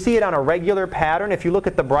 But when you see it on a regular pattern, if you look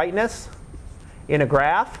at the brightness in a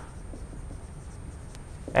graph,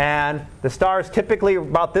 and the star is typically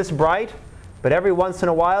about this bright, but every once in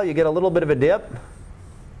a while you get a little bit of a dip,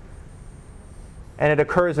 and it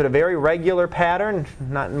occurs at a very regular pattern,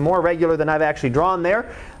 not more regular than I've actually drawn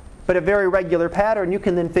there, but a very regular pattern, you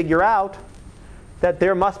can then figure out that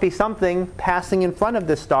there must be something passing in front of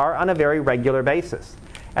this star on a very regular basis.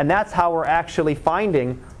 And that's how we're actually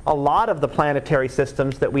finding a lot of the planetary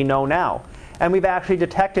systems that we know now. And we've actually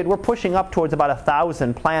detected, we're pushing up towards about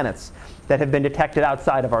 1,000 planets that have been detected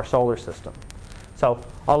outside of our solar system. So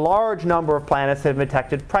a large number of planets have been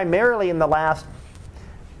detected primarily in the last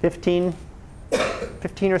 15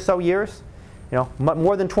 or so years.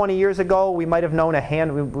 More than 20 years ago, we might have known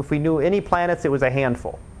if we knew any planets, it was a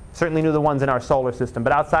handful. Certainly knew the ones in our solar system,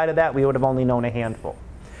 but outside of that, we would have only known a handful.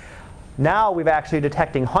 Now we've actually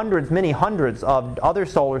detecting many hundreds of other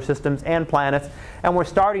solar systems and planets, and we're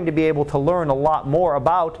starting to be able to learn a lot more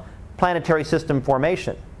about planetary system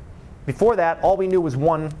formation. Before that, all we knew was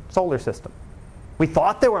one solar system. We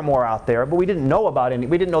thought there were more out there, but we didn't know about any.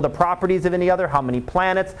 We didn't know the properties of any other, how many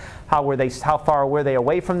planets, how far were they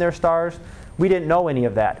away from their stars. We didn't know any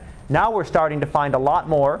of that. Now we're starting to find a lot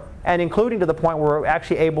more, and including to the point where we're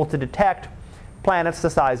actually able to detect planets the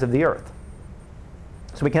size of the Earth.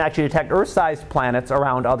 So we can actually detect Earth-sized planets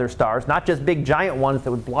around other stars, not just big giant ones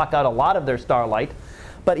that would block out a lot of their starlight,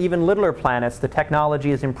 but even littler planets. The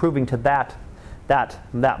technology is improving to that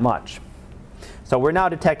much. So we're now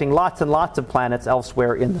detecting lots and lots of planets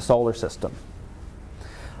elsewhere in the solar system.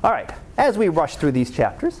 All right, as we rush through these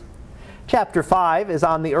chapters, Chapter 5 is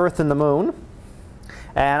on the Earth and the Moon.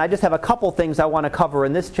 And I just have a couple things I want to cover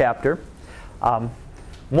in this chapter.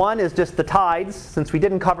 One is just the tides. Since we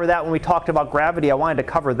didn't cover that when we talked about gravity, I wanted to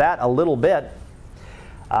cover that a little bit.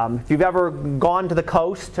 If you've ever gone to the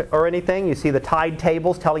coast or anything, you see the tide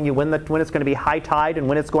tables telling you when it's going to be high tide and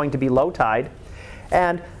when it's going to be low tide.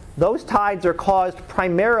 And those tides are caused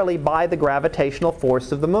primarily by the gravitational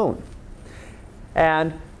force of the moon.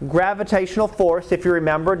 And gravitational force, if you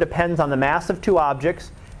remember, depends on the mass of two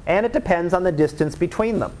objects, and it depends on the distance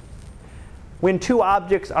between them. When two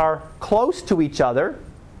objects are close to each other,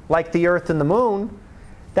 like the Earth and the Moon,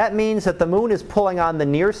 that means that the Moon is pulling on the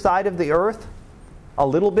near side of the Earth a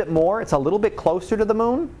little bit more. It's a little bit closer to the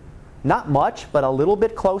Moon. Not much, but a little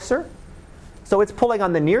bit closer. So it's pulling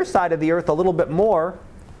on the near side of the Earth a little bit more,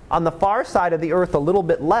 on the far side of the Earth a little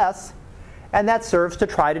bit less, and that serves to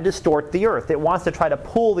try to distort the Earth. It wants to try to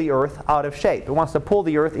pull the Earth out of shape. It wants to pull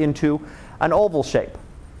the Earth into an oval shape.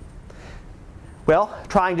 Well,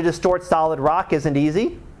 trying to distort solid rock isn't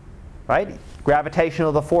easy, right?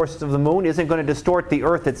 Gravitational force of the moon isn't going to distort the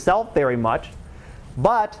Earth itself very much,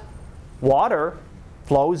 but water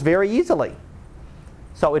flows very easily.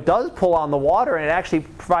 So it does pull on the water, and it actually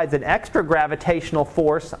provides an extra gravitational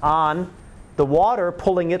force on the water,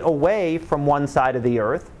 pulling it away from one side of the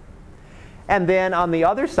Earth. And then on the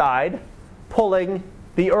other side, pulling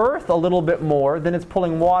the Earth a little bit more than it's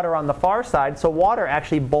pulling water on the far side, so water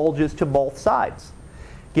actually bulges to both sides,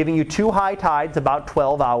 giving you two high tides about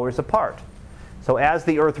 12 hours apart. So as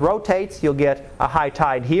the Earth rotates, you'll get a high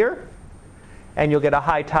tide here, and you'll get a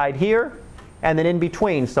high tide here, and then in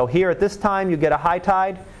between. So here at this time, you get a high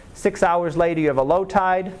tide. 6 hours later, you have a low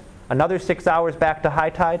tide. Another 6 hours back to high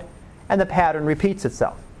tide, and the pattern repeats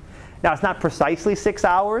itself. Now, it's not precisely 6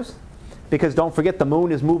 hours, because don't forget the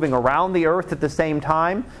moon is moving around the Earth at the same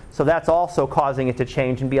time, so that's also causing it to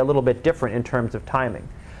change and be a little bit different in terms of timing.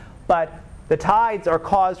 But the tides are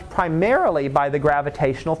caused primarily by the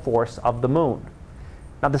gravitational force of the moon.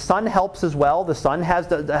 Now, the sun helps as well. The sun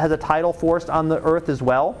has a tidal force on the Earth as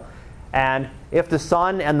well. And if the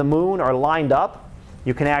sun and the moon are lined up,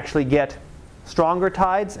 you can actually get stronger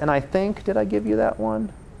tides. And I think, did I give you that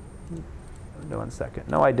one? 1 second.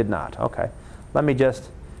 No, I did not. Okay. Let me just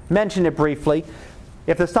mention it briefly.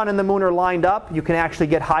 If the sun and the moon are lined up, you can actually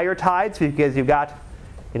get higher tides because you've got,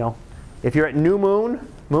 if you're at new moon,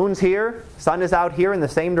 moon's here, sun is out here in the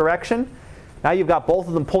same direction. Now you've got both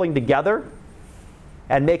of them pulling together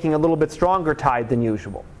and making a little bit stronger tide than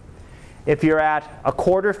usual. If you're at a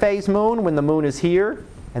quarter phase moon, when the moon is here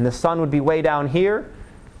and the sun would be way down here,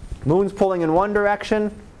 moon's pulling in one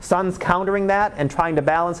direction, sun's countering that and trying to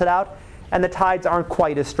balance it out, and the tides aren't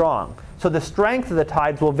quite as strong. So the strength of the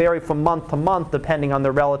tides will vary from month to month depending on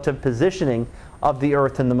the relative positioning of the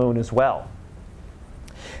Earth and the moon as well.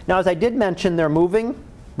 Now, as I did mention, they're moving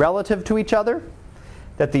relative to each other,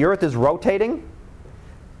 that the Earth is rotating.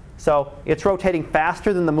 So it's rotating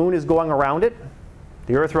faster than the moon is going around it.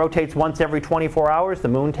 The Earth rotates once every 24 hours. The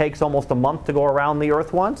moon takes almost a month to go around the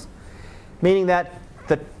Earth once, meaning that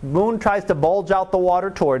the moon tries to bulge out the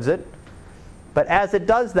water towards it. But as it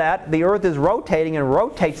does that, the Earth is rotating and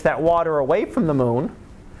rotates that water away from the moon,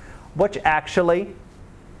 which actually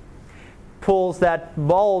pulls that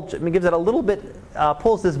bulge, gives it a little bit,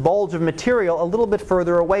 pulls this bulge of material a little bit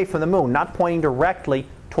further away from the moon, not pointing directly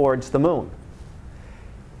towards the moon.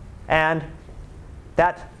 And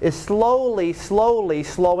that is slowly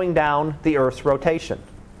slowing down the Earth's rotation.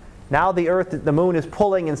 Now the moon is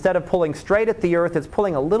pulling, instead of pulling straight at the Earth, it's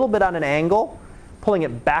pulling a little bit on an angle, pulling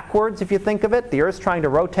it backwards if you think of it. The Earth's trying to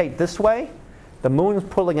rotate this way. The moon's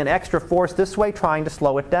pulling an extra force this way, trying to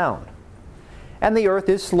slow it down. And the Earth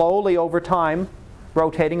is slowly, over time,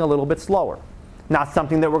 rotating a little bit slower. Not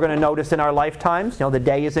something that we're going to notice in our lifetimes. The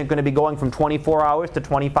day isn't going to be going from 24 hours to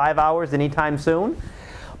 25 hours anytime soon.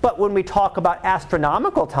 But when we talk about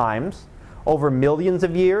astronomical times, over millions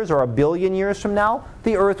of years or 1 billion years from now,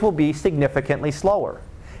 the Earth will be significantly slower.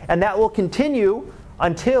 And that will continue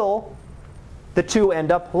until the two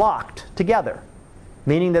end up locked together,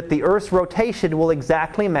 meaning that the Earth's rotation will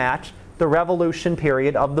exactly match the revolution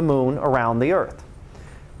period of the moon around the Earth.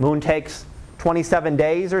 Moon takes 27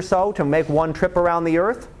 days or so to make one trip around the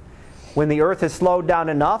Earth. When the Earth is slowed down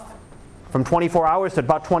enough, from 24 hours to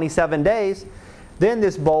about 27 days, then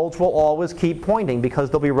this bulge will always keep pointing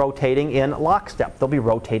because they'll be rotating in lockstep. They'll be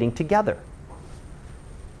rotating together.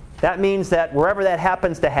 That means that wherever that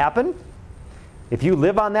happens to happen, if you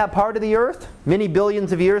live on that part of the Earth, many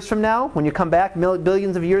billions of years from now, when you come back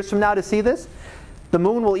billions of years from now to see this, the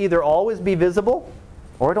moon will either always be visible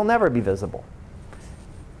or it'll never be visible.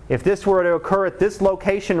 If this were to occur at this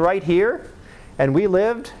location right here, and we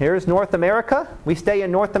lived, here's North America, we stay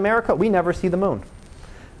in North America, we never see the moon.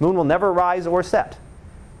 Moon will never rise or set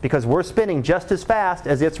because we're spinning just as fast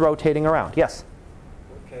as it's rotating around. Yes?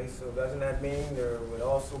 Okay, so doesn't that mean there would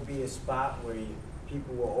also be a spot where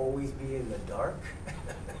people will always be in the dark?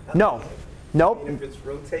 No. Nope. If it's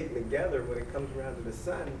rotating together when it comes around to the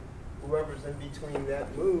sun, whoever's in between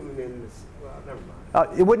that moon and never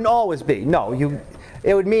mind. It wouldn't always be. No. Okay.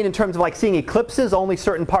 It would mean in terms of like seeing eclipses, only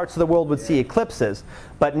certain parts of the world would see eclipses.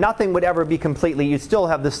 But nothing would ever be completely, you'd still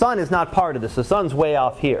have, the sun is not part of this. The sun's way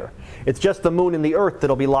off here. It's just the moon and the Earth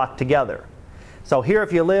that'll be locked together. So here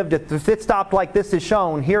if you lived, if it stopped like this is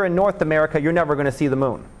shown, here in North America, you're never going to see the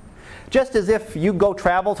moon. Just as if you go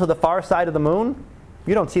travel to the far side of the moon,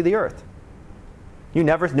 you don't see the Earth.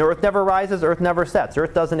 Earth never rises, Earth never sets.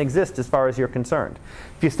 Earth doesn't exist as far as you're concerned.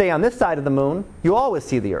 If you stay on this side of the moon, you always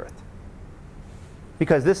see the Earth.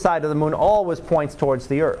 Because this side of the moon always points towards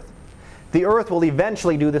the Earth. The Earth will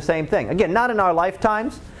eventually do the same thing. Again, not in our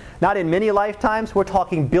lifetimes, not in many lifetimes. We're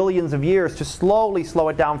talking billions of years to slowly slow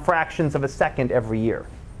it down fractions of a second every year.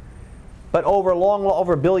 But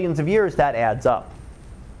over billions of years, that adds up.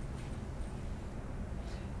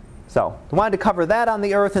 So I wanted to cover that on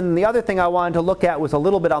the Earth, and the other thing I wanted to look at was a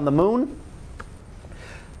little bit on the moon.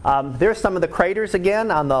 There's some of the craters again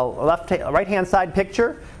on the right-hand side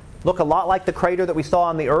picture. Look a lot like the crater that we saw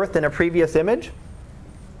on the Earth in a previous image.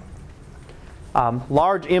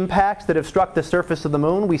 Large impacts that have struck the surface of the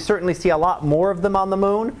moon. We certainly see a lot more of them on the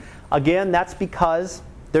moon. Again, that's because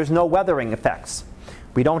there's no weathering effects.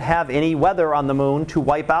 We don't have any weather on the moon to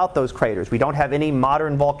wipe out those craters. We don't have any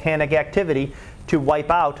modern volcanic activity to wipe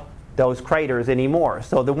out those craters anymore.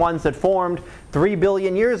 So the ones that formed 3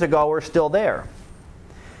 billion years ago are still there.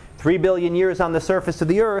 3 billion years on the surface of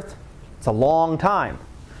the Earth, it's a long time,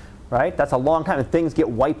 right? That's a long time, and things get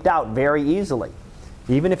wiped out very easily.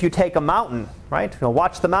 Even if you take a mountain, right?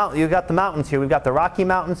 Watch the mountain. You've got the mountains here. We've got the Rocky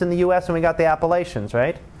Mountains in the U.S. and we've got the Appalachians,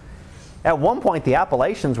 right? At one point, the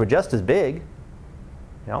Appalachians were just as big.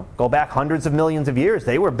 Go back hundreds of millions of years.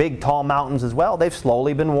 They were big, tall mountains as well. They've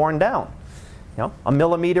slowly been worn down. A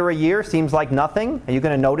millimeter a year seems like nothing. Are you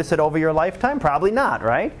going to notice it over your lifetime? Probably not,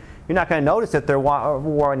 right? You're not going to notice that they're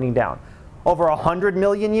winding down. Over 100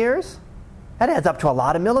 million years, that adds up to a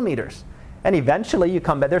lot of millimeters. And eventually you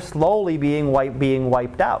come back, they're slowly being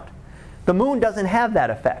wiped out. The moon doesn't have that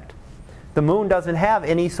effect. The moon doesn't have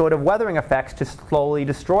any sort of weathering effects to slowly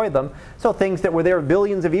destroy them. So things that were there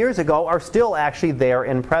billions of years ago are still actually there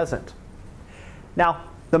and present. Now,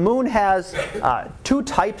 the moon has two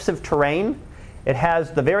types of terrain. It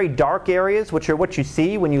has the very dark areas, which are what you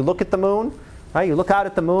see when you look at the moon. Right? You look out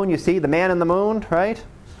at the moon, you see the man in the moon, right?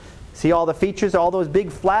 See all the features, all those big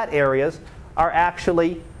flat areas are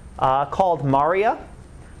actually called Maria,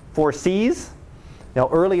 for seas.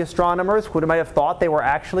 Early astronomers might have thought they were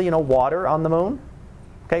actually, water on the moon.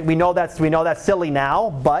 Okay, we know that's silly now,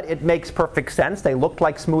 but it makes perfect sense. They looked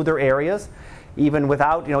like smoother areas, even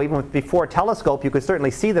before a telescope, you could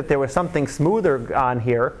certainly see that there was something smoother on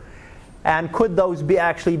here. And could those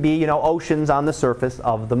actually be, oceans on the surface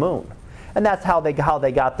of the moon? And that's how they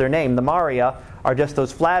got their name. The Maria are just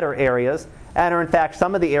those flatter areas, and are in fact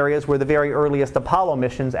some of the areas where the very earliest Apollo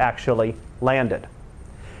missions actually landed.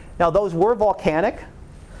 Now those were volcanic,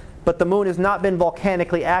 but the moon has not been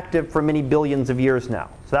volcanically active for many billions of years now.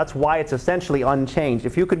 So that's why it's essentially unchanged.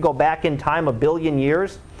 If you could go back in time 1 billion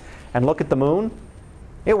years and look at the moon,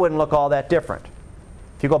 it wouldn't look all that different.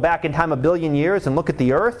 If you go back in time 1 billion years and look at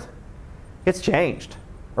the Earth, it's changed.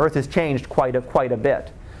 Earth has changed quite a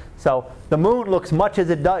bit. So the moon looks much as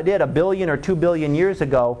it did 1 billion or 2 billion years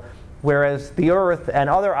ago, whereas the Earth and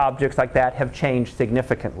other objects like that have changed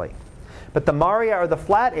significantly. But the Maria are the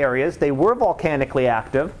flat areas. They were volcanically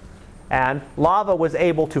active, and lava was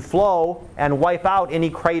able to flow and wipe out any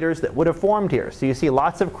craters that would have formed here. So you see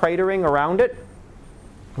lots of cratering around it,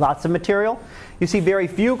 lots of material. You see very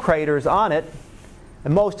few craters on it,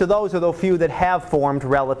 and most of those are the few that have formed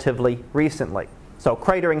relatively recently. So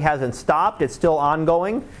cratering hasn't stopped. It's still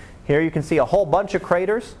ongoing. Here you can see a whole bunch of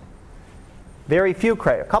craters. Very few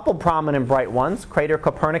craters. A couple prominent bright ones. Crater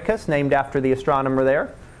Copernicus, named after the astronomer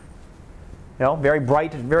there. Very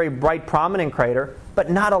bright, prominent crater,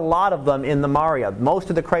 but not a lot of them in the Maria.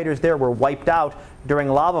 Most of the craters there were wiped out during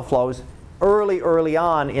lava flows early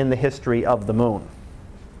on in the history of the moon.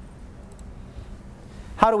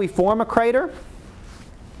 How do we form a crater?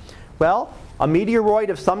 Well, a meteoroid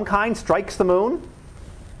of some kind strikes the moon.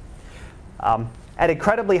 At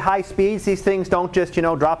incredibly high speeds, these things don't just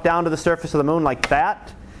drop down to the surface of the moon like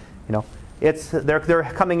that. They're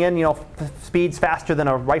coming in speeds faster than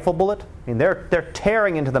a rifle bullet. They're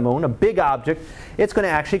tearing into the moon, a big object. It's going to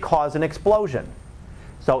actually cause an explosion.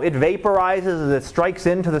 So it vaporizes as it strikes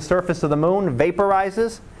into the surface of the moon,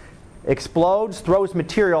 vaporizes, explodes, throws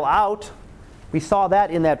material out. We saw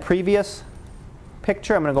that in that previous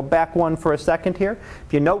picture. I'm going to go back one for a second here.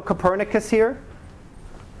 If you note Copernicus here,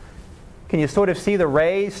 can you sort of see the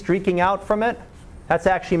rays streaking out from it? That's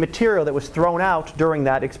actually material that was thrown out during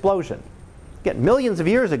that explosion. Again, millions of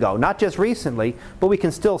years ago, not just recently, but we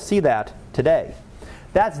can still see that today.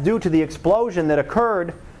 That's due to the explosion that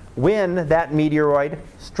occurred when that meteoroid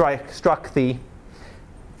struck the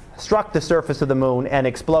surface of the moon and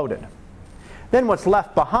exploded. Then what's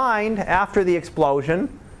left behind after the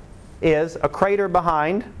explosion is a crater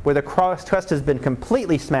behind where the crust has been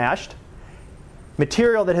completely smashed,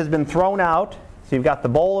 material that has been thrown out. So you've got the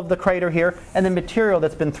bowl of the crater here, and then material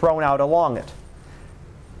that's been thrown out along it.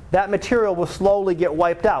 That material will slowly get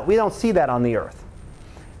wiped out. We don't see that on the Earth.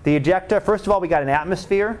 The ejecta, first of all, we got an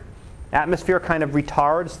atmosphere. Atmosphere kind of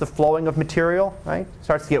retards the flowing of material, right?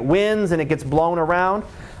 Starts to get winds and it gets blown around.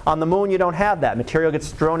 On the moon, you don't have that. Material gets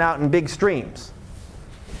thrown out in big streams.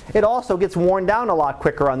 It also gets worn down a lot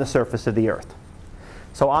quicker on the surface of the Earth.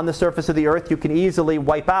 So on the surface of the Earth, you can easily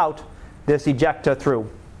wipe out this ejecta through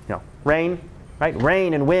rain, right?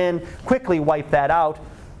 Rain and wind quickly wipe that out,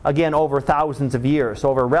 again, over thousands of years,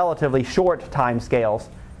 over relatively short time scales,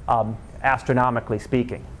 astronomically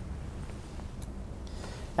speaking.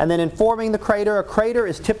 And then in forming the crater, a crater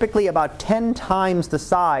is typically about 10 times the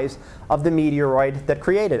size of the meteoroid that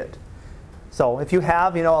created it. So if you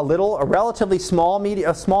have, a relatively small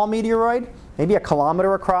meteoroid, maybe a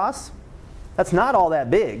kilometer across, that's not all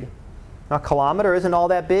that big. A kilometer isn't all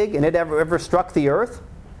that big, and it ever struck the Earth.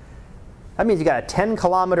 That means you got a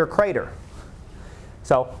 10-kilometer crater.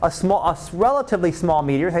 So a relatively small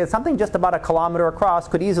meteor, something just about a kilometer across,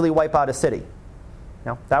 could easily wipe out a city.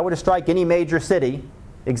 Now, if that were to strike any major city,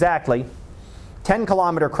 exactly,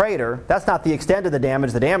 10-kilometer crater, that's not the extent of the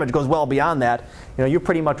damage. The damage goes well beyond that. You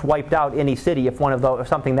pretty much wiped out any city if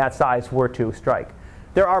something that size were to strike.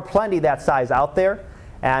 There are plenty that size out there,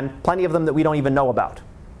 and plenty of them that we don't even know about.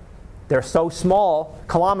 They're so small,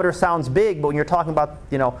 kilometer sounds big, but when you're talking about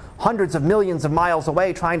hundreds of millions of miles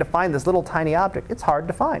away trying to find this little tiny object, it's hard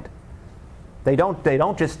to find. They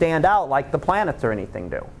don't just stand out like the planets or anything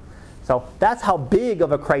do. So that's how big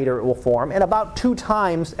of a crater it will form, and about 2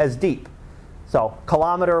 times as deep. So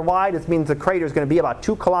kilometer wide, this means the crater is going to be about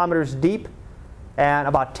 2 kilometers deep and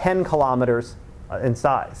about 10 kilometers in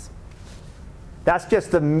size. That's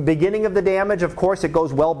just the beginning of the damage. Of course, it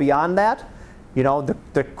goes well beyond that.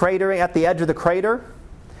 The crater, at the edge of the crater,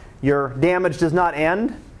 your damage does not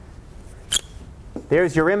end.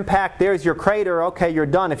 There's your impact, there's your crater, okay, you're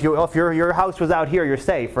done. If your house was out here, you're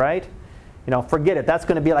safe, right? Forget it. That's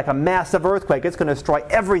going to be like a massive earthquake. It's going to destroy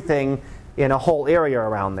everything in a whole area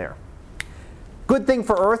around there. Good thing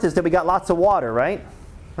for Earth is that we got lots of water, right?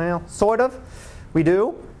 Well, sort of. We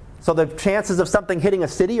do. So the chances of something hitting a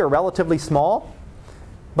city are relatively small.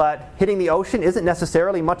 But hitting the ocean isn't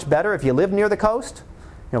necessarily much better if you live near the coast.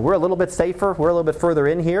 We're a little bit safer. We're a little bit further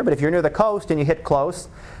in here. But if you're near the coast and you hit close,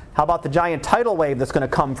 how about the giant tidal wave that's going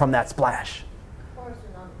to come from that splash? Or a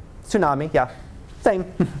tsunami. Tsunami, yeah.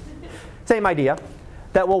 Same. Same idea.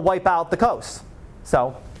 That will wipe out the coast.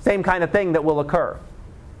 So same kind of thing that will occur.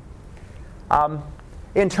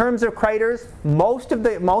 In terms of craters, most of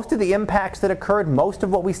the impacts that occurred, most of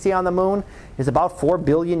what we see on the moon is about 4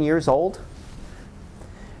 billion years old.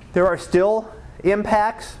 There are still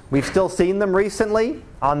impacts. We've still seen them recently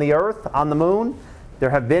on the Earth, on the moon. There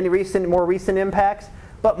have been more recent impacts,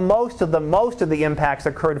 but most of the impacts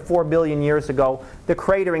occurred 4 billion years ago. The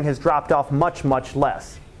cratering has dropped off much, much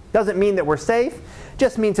less. Doesn't mean that we're safe.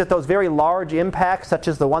 Just means that those very large impacts, such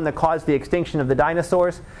as the one that caused the extinction of the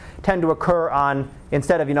dinosaurs, tend to occur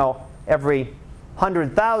instead of every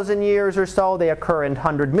 100,000 years or so, they occur in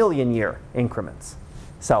 100 million year increments.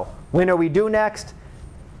 So when are we due next?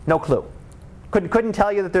 No clue. Couldn't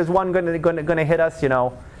tell you that there's one going to hit us,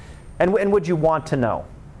 And would you want to know?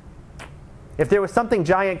 If there was something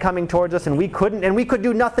giant coming towards us and we could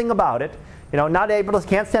do nothing about it,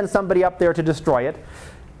 can't send somebody up there to destroy it,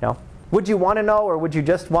 would you want to know, or would you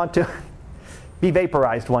just want to be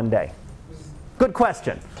vaporized one day? Good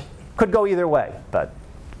question. Could go either way, but.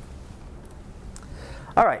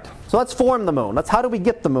 All right, so let's form the moon. How do we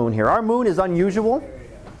get the moon here? Our moon is unusual.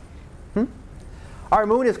 Our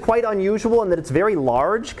moon is quite unusual in that it's very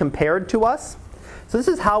large compared to us. So this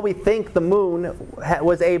is how we think the moon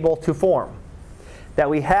was able to form. That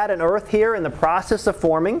we had an Earth here in the process of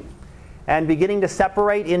forming and beginning to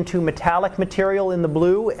separate into metallic material in the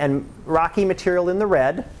blue and rocky material in the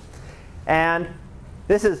red. And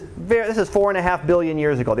this is 4.5 billion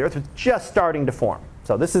years ago. The Earth was just starting to form.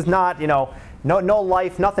 So this is not, no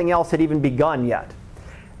life, nothing else had even begun yet.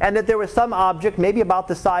 And that there was some object, maybe about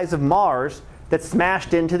the size of Mars, that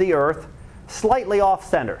smashed into the Earth slightly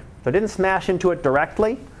off-center. So it didn't smash into it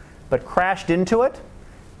directly, but crashed into it.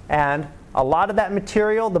 And a lot of that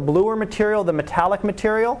material, the bluer material, the metallic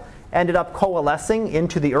material, ended up coalescing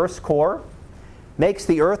into the Earth's core. Makes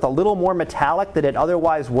the Earth a little more metallic than it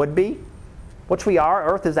otherwise would be. Which we are.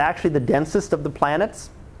 Earth is actually the densest of the planets,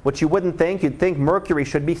 which you wouldn't think. You'd think Mercury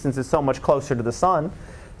should be, since it's so much closer to the sun.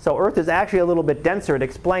 So Earth is actually a little bit denser. It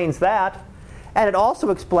explains that. And it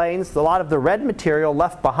also explains a lot of the red material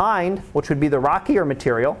left behind, which would be the rockier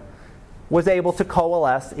material, was able to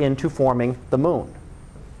coalesce into forming the moon.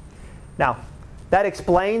 Now, that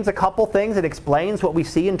explains a couple things. It explains what we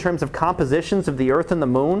see in terms of compositions of the Earth and the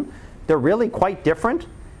moon. They're really quite different.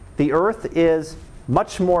 The Earth is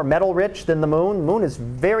much more metal-rich than the moon. The moon is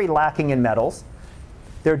very lacking in metals.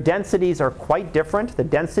 Their densities are quite different. The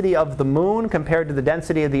density of the moon compared to the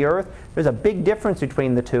density of the Earth, there's a big difference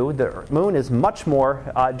between the two. The moon is much more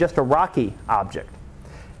just a rocky object.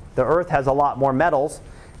 The Earth has a lot more metals.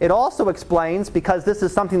 It also explains, because this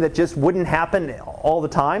is something that just wouldn't happen all the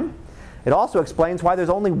time, it also explains why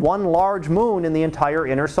there's only one large moon in the entire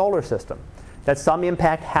inner solar system. That some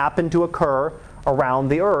impact happened to occur around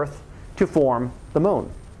the Earth to form the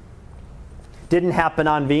moon. Didn't happen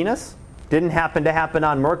on Venus. Didn't happen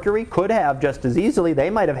on Mercury. Could have just as easily. They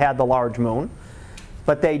might have had the large moon,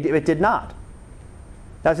 but it did not.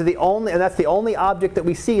 That's the only object that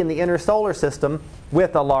we see in the inner solar system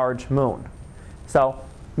with a large moon. So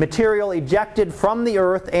material ejected from the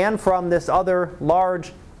Earth and from this other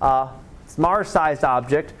large Mars-sized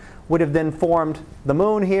object would have then formed the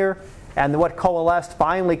moon here, and what coalesced,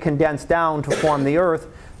 finally condensed down to form the Earth,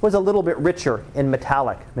 was a little bit richer in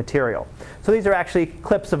metallic material. So these are actually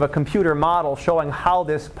clips of a computer model showing how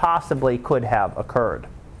this possibly could have occurred.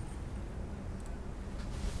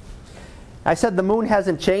 I said the moon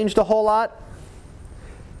hasn't changed a whole lot.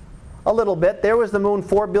 A little bit. There was the moon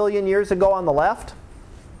 4 billion years ago on the left.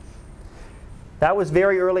 That was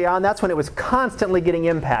very early on. That's when it was constantly getting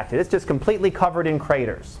impacted. It's just completely covered in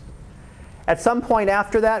craters. At some point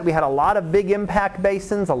after that, we had a lot of big impact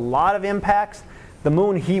basins, a lot of impacts. The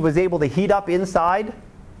moon was able to heat up inside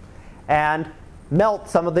and melt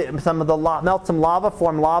some lava,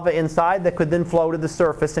 form lava inside that could then flow to the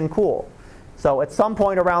surface and cool. So at some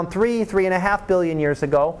point around 3.5 billion years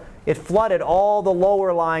ago, it flooded all the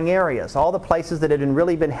lower lying areas. All the places that had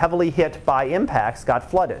really been heavily hit by impacts got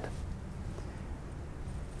flooded.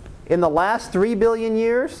 In the last 3 billion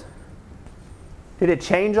years, did it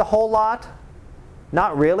change a whole lot?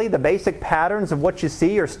 Not really. The basic patterns of what you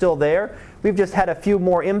see are still there. We've just had a few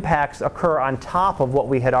more impacts occur on top of what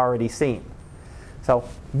we had already seen. So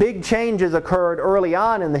big changes occurred early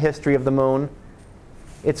on in the history of the moon.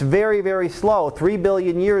 It's very, very slow. 3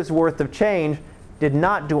 billion years worth of change did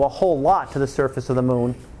not do a whole lot to the surface of the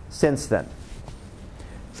moon since then.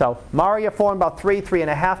 So Maria formed about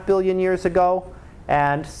 3.5 billion years ago,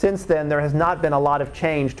 and since then there has not been a lot of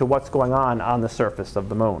change to what's going on the surface of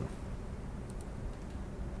the moon.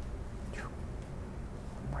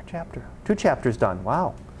 One more chapter. 2 chapters done.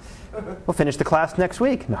 Wow. We'll finish the class next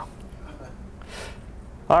week. No.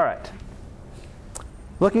 All right.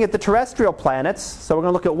 Looking at the terrestrial planets. So we're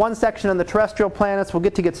going to look at one section on the terrestrial planets. We'll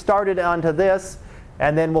get started onto this,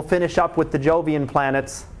 and then we'll finish up with the Jovian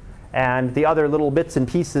planets and the other little bits and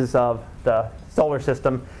pieces of the solar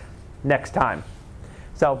system next time.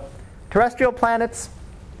 So terrestrial planets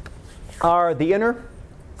are the inner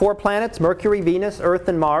 4 planets: Mercury, Venus, Earth,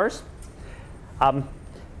 and Mars.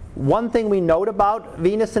 One thing we note about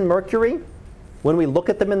Venus and Mercury, when we look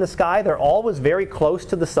at them in the sky, they're always very close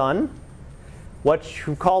to the sun. What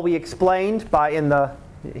we explained in the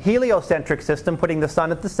heliocentric system, putting the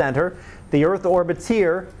sun at the center. The Earth orbits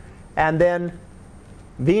here, and then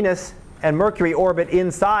Venus and Mercury orbit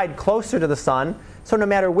inside, closer to the sun. So no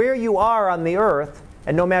matter where you are on the Earth,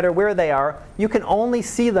 and no matter where they are, you can only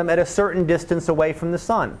see them at a certain distance away from the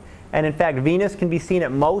sun. And in fact, Venus can be seen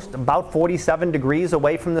at most about 47 degrees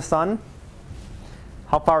away from the sun.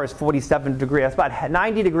 How far is 47 degrees? That's about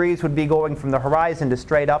 90 degrees would be going from the horizon to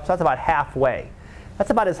straight up, so that's about halfway. That's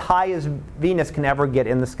about as high as Venus can ever get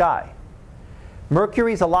in the sky.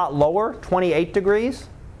 Mercury's a lot lower, 28 degrees,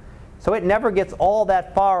 so it never gets all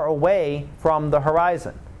that far away from the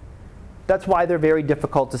horizon. That's why they're very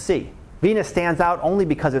difficult to see. Venus stands out only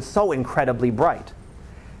because it's so incredibly bright.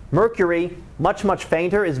 Mercury, much, much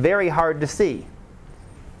fainter, is very hard to see.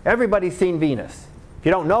 Everybody's seen Venus. If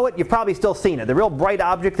you don't know it, you've probably still seen it. The real bright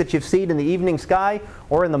object that you've seen in the evening sky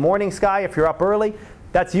or in the morning sky, if you're up early,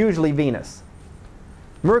 that's usually Venus.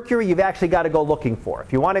 Mercury, you've actually got to go looking for.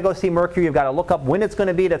 If you want to go see Mercury, you've got to look up when it's going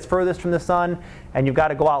to be that's furthest from the sun, and you've got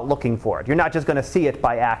to go out looking for it. You're not just going to see it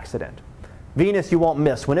by accident. Venus you won't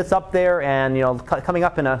miss. When it's up there, and coming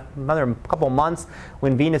up in another couple months,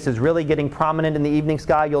 when Venus is really getting prominent in the evening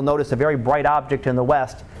sky, you'll notice a very bright object in the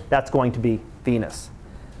west. That's going to be Venus.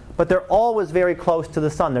 But they're always very close to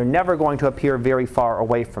the sun. They're never going to appear very far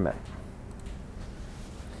away from it.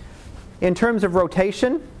 In terms of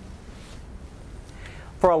rotation,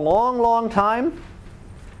 for a long, long time,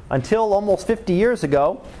 until almost 50 years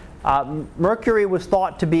ago, Mercury was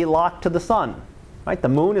thought to be locked to the sun. Right? The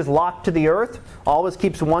moon is locked to the Earth, always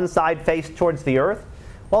keeps one side faced towards the Earth.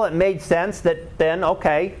 Well, it made sense that then,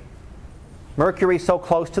 okay, Mercury's so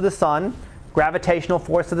close to the sun, gravitational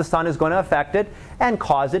force of the sun is going to affect it and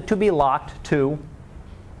cause it to be locked to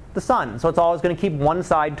the sun. So it's always going to keep one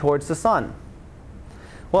side towards the sun.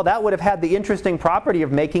 Well, that would have had the interesting property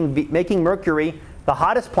of making Mercury the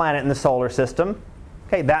hottest planet in the solar system.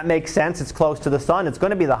 Okay, that makes sense. It's close to the sun. It's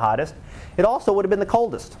going to be the hottest. It also would have been the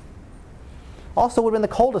coldest. Also would have been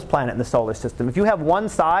the coldest planet in the solar system. If you have one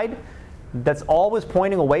side that's always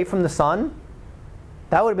pointing away from the sun,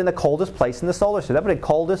 that would have been the coldest place in the solar system. That would have been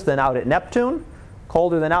coldest than out at Neptune,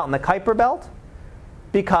 colder than out in the Kuiper Belt,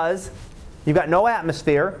 because you've got no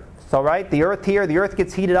atmosphere. So right, the Earth here, the Earth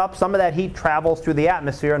gets heated up. Some of that heat travels through the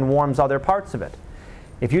atmosphere and warms other parts of it.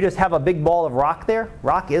 If you just have a big ball of rock there,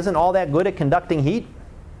 rock isn't all that good at conducting heat.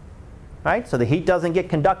 Right? So the heat doesn't get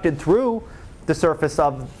conducted through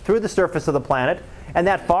the surface of the planet, and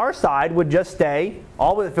that far side would just stay,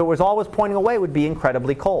 if it was always pointing away, would be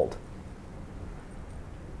incredibly cold.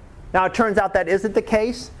 Now it turns out that isn't the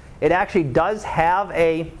case. It actually does have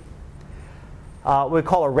what we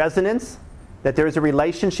call a resonance, that there is a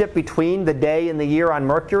relationship between the day and the year on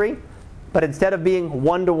Mercury, but instead of being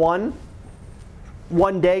 1-to-1,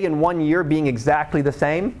 1 day and 1 year being exactly the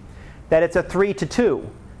same, that it's a 3-to-2,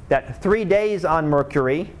 that 3 days on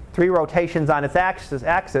Mercury, 3 rotations on its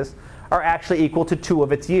axis are actually equal to 2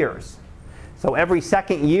 of its years. So every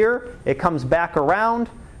second year it comes back around,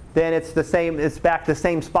 then it's the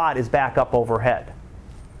same spot is back up overhead.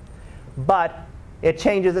 But it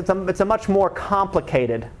changes, it's a much more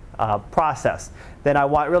complicated process than I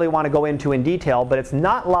really want to go into in detail, but it's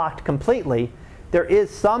not locked completely. There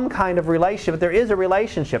is some kind of relationship. There is a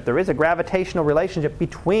relationship. There is a gravitational relationship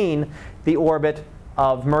between the orbit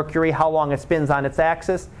of Mercury, how long it spins on its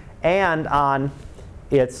axis, and on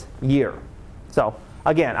its year. So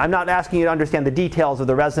again, I'm not asking you to understand the details of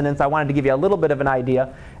the resonance. I wanted to give you a little bit of an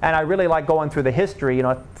idea, and I really like going through the history.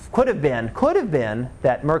 It could have been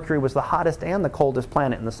that Mercury was the hottest and the coldest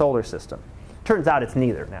planet in the solar system. Turns out it's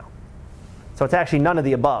neither now. So it's actually none of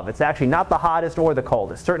the above. It's actually not the hottest or the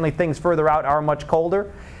coldest. Certainly things further out are much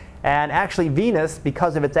colder. And actually Venus,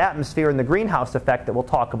 because of its atmosphere and the greenhouse effect that we'll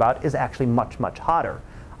talk about, is actually much, much hotter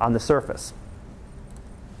on the surface.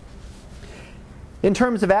 In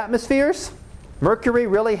terms of atmospheres, Mercury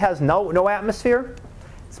really has no atmosphere.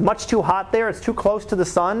 It's much too hot there. It's too close to the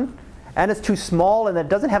sun. And it's too small, and it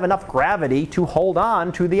doesn't have enough gravity to hold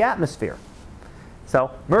on to the atmosphere.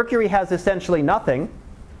 So Mercury has essentially nothing.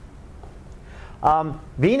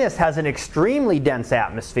 Venus has an extremely dense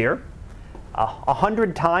atmosphere,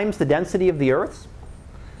 100 times the density of the Earth's.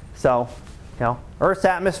 So, Earth's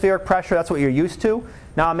atmospheric pressure, that's what you're used to.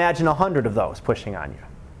 Now imagine 100 of those pushing on you,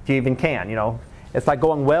 if you even can. It's like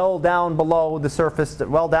going well down below the surface,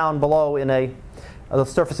 well down below in the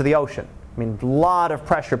surface of the ocean. I mean, a lot of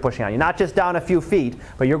pressure pushing on you. Not just down a few feet,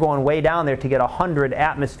 but you're going way down there to get 100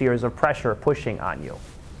 atmospheres of pressure pushing on you.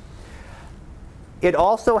 It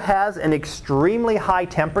also has an extremely high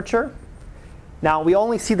temperature. Now, we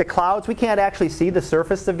only see the clouds. We can't actually see the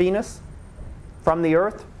surface of Venus from the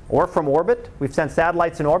Earth or from orbit. We've sent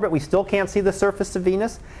satellites in orbit. We still can't see the surface of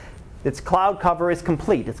Venus. Its cloud cover is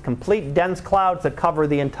complete. It's complete dense clouds that cover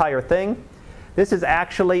the entire thing. This is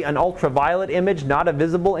actually an ultraviolet image, not a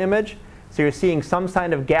visible image. So you're seeing some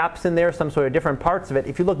kind of gaps in there, some sort of different parts of it.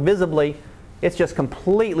 If you look visibly, it's just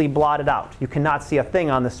completely blotted out. You cannot see a thing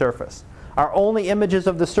on the surface. Our only images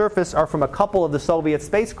of the surface are from a couple of the Soviet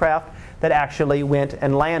spacecraft that actually went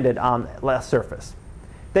and landed on the surface.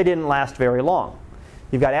 They didn't last very long.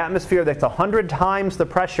 You've got atmosphere that's 100 times the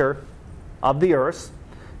pressure of the Earth's.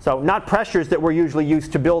 So not pressures that we're usually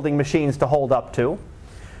used to building machines to hold up to.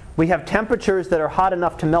 We have temperatures that are hot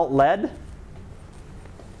enough to melt lead,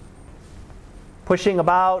 pushing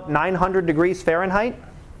about 900 degrees Fahrenheit.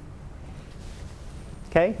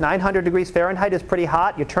 Okay, 900 degrees Fahrenheit is pretty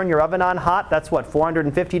hot. You turn your oven on hot, that's what,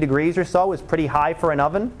 450 degrees or so is pretty high for an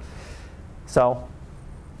oven. So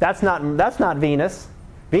that's not Venus.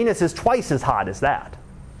 Venus is twice as hot as that.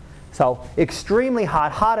 So extremely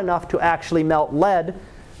hot, hot enough to actually melt lead.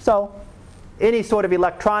 So any sort of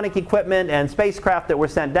electronic equipment and spacecraft that were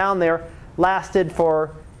sent down there lasted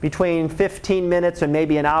for between 15 minutes and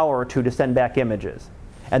maybe an hour or two to send back images.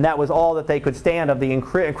 And that was all that they could stand of the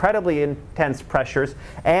incredibly intense pressures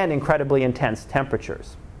and incredibly intense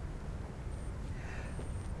temperatures.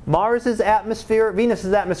 Venus's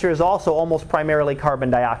atmosphere is also almost primarily carbon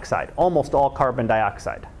dioxide, almost all carbon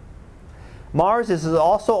dioxide. Mars is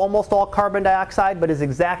also almost all carbon dioxide, but is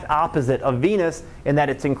exact opposite of Venus in that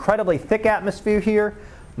it's incredibly thick atmosphere here.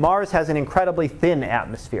 Mars has an incredibly thin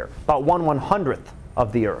atmosphere, about 1/100th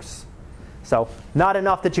of the Earth's. So not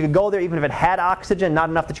enough that you could go there, even if it had oxygen, not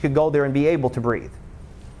enough that you could go there and be able to breathe.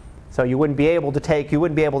 So you wouldn't be able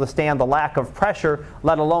to stand the lack of pressure,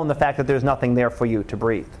 let alone the fact that there's nothing there for you to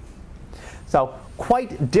breathe. So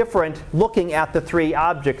quite different looking at the three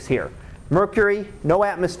objects here. Mercury, no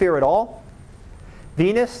atmosphere at all.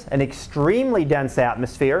 Venus, an extremely dense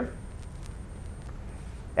atmosphere.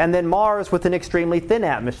 And then Mars with an extremely thin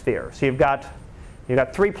atmosphere. So you've got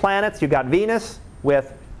 3 planets. You've got Venus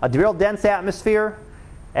with a real dense atmosphere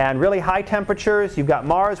and really high temperatures. You've got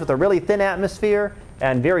Mars with a really thin atmosphere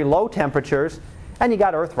and very low temperatures. And you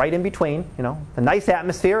got Earth right in between, the nice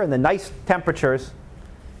atmosphere and the nice temperatures.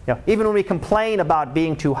 Even when we complain about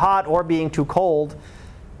being too hot or being too cold,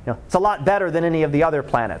 it's a lot better than any of the other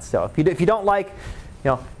planets. So if you don't like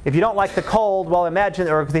the cold, well, imagine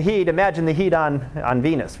the heat on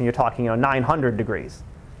Venus when you're talking 900 degrees.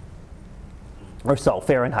 or so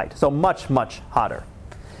Fahrenheit. So much, much hotter.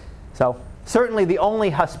 So certainly the only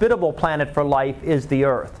hospitable planet for life is the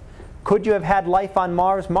Earth. Could you have had life on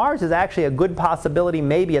Mars? Mars is actually a good possibility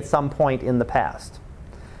maybe at some point in the past.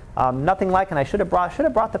 Nothing like, and I should have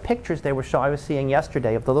brought the pictures I was seeing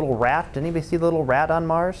yesterday of the little rat. Did anybody see the little rat on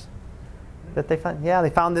Mars that they found? Yeah, they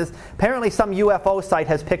found this. Apparently some UFO site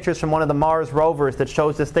has pictures from one of the Mars rovers that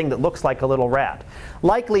shows this thing that looks like a little rat.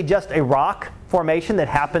 Likely just a rock formation that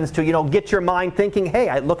happens to, get your mind thinking, hey,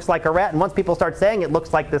 it looks like a rat. And once people start saying it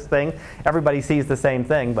looks like this thing, everybody sees the same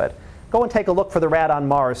thing. But go and take a look for the rat on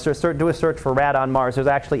Mars. Do a search for rat on Mars. There's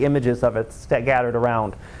actually images of it scattered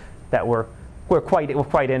around that were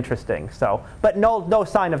quite interesting. So, but no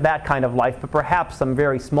sign of that kind of life, but perhaps some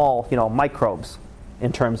very small, microbes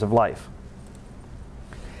in terms of life.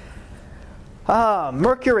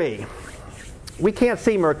 Mercury. We can't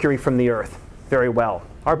see Mercury from the Earth very well.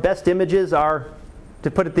 Our best images are,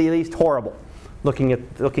 to put it the least, horrible, looking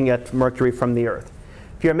at Mercury from the Earth.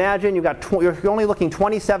 If you imagine you're only looking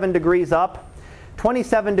 27 degrees up.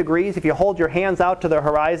 27 degrees, if you hold your hands out to the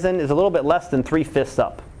horizon, is a little bit less than 3/5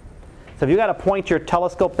 up. So if you've got to point your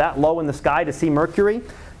telescope that low in the sky to see Mercury,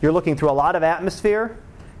 you're looking through a lot of atmosphere.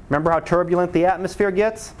 Remember how turbulent the atmosphere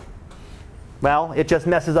gets? Well, it just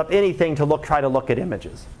messes up anything to try to look at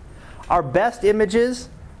images. Our best images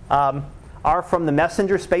are from the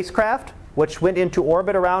Messenger spacecraft, which went into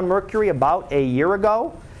orbit around Mercury about a year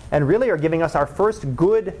ago, and really are giving us our first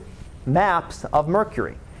good maps of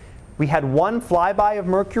Mercury. We had one flyby of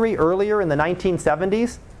Mercury earlier in the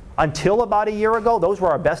 1970s. Until about a year ago, those were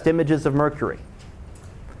our best images of Mercury.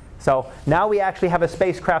 So now we actually have a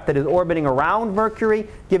spacecraft that is orbiting around Mercury,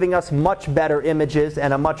 giving us much better images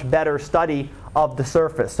and a much better study of the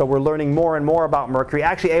surface. So we're learning more and more about Mercury,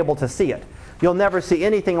 actually able to see it. You'll never see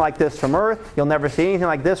anything like this from Earth. You'll never see anything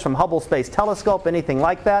like this from Hubble Space Telescope, anything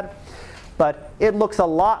like that. But it looks a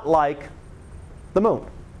lot like the Moon.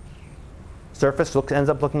 Surface ends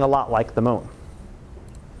up looking a lot like the Moon.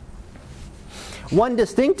 One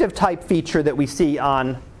distinctive type feature that we see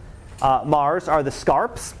on Mars are the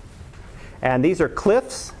scarps. And these are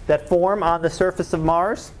cliffs that form on the surface of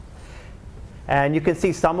Mars. And you can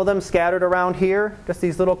see some of them scattered around here. Just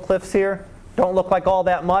these little cliffs here. Don't look like all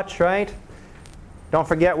that much, right? Don't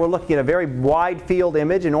forget, we're looking at a very wide field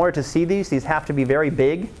image. In order to see these have to be very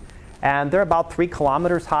big. And they're about 3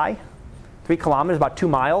 kilometers high. 3 kilometers, about 2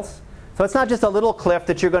 miles. So it's not just a little cliff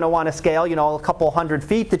that you're going to want to scale, a couple hundred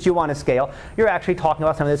feet that you want to scale. You're actually talking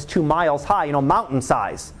about something that's 2 miles high, mountain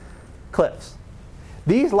size cliffs.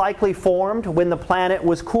 These likely formed when the planet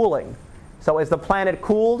was cooling. So as the planet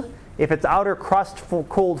cooled, if its outer crust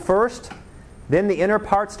cooled first, then the inner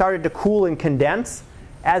part started to cool and condense.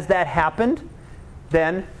 As that happened,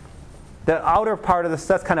 then the outer part of the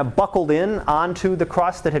stuff kind of buckled in onto the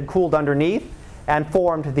crust that had cooled underneath and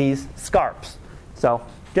formed these scarps. So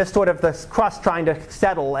just sort of the crust trying to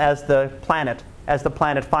settle as the planet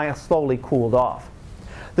slowly cooled off.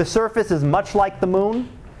 The surface is much like the Moon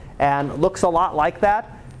and looks a lot like that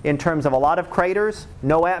in terms of a lot of craters,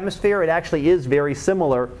 no atmosphere. It actually is very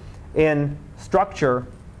similar in structure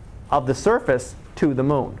of the surface to the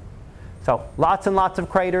Moon. So lots and lots of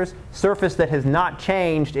craters, surface that has not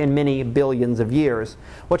changed in many billions of years,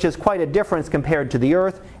 which is quite a difference compared to the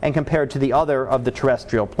Earth and compared to the other of the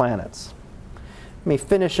terrestrial planets. Let me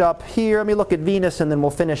finish up here. Let me look at Venus and then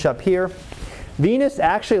we'll finish up here. Venus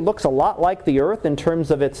actually looks a lot like the Earth in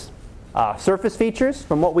terms of its surface features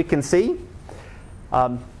from what we can see.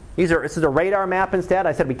 This is a radar map instead.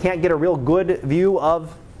 I said we can't get a real good view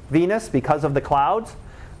of Venus because of the clouds,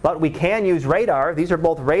 but we can use radar. These are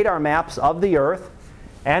both radar maps of the Earth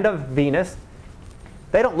and of Venus.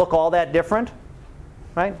 They don't look all that different,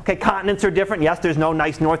 right? Okay, continents are different. Yes, there's no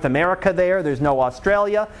nice North America there. There's no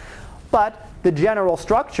Australia. But the general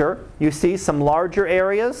structure, you see some larger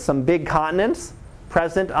areas, some big continents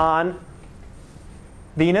present on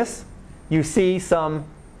Venus. You see some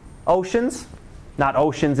oceans, not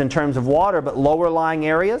oceans in terms of water, but lower lying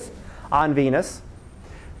areas on Venus.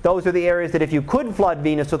 Those are the areas that if you could flood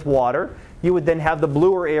Venus with water, you would then have the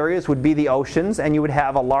bluer areas would be the oceans, and you would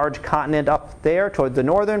have a large continent up there towards the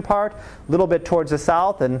northern part, a little bit towards the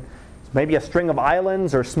south, and maybe a string of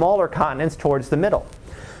islands or smaller continents towards the middle.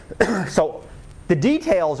 So the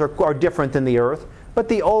details are different than the Earth, but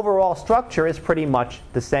the overall structure is pretty much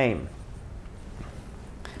the same.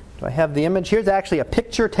 Do I have the image? Here's actually a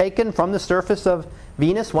picture taken from the surface of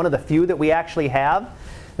Venus, one of the few that we actually have.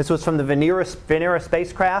 This was from the Venera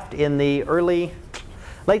spacecraft in the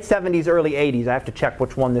late 70s, early 80s. I have to check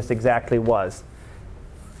which one this exactly was.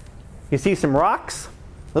 You see some rocks,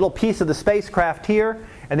 little piece of the spacecraft here,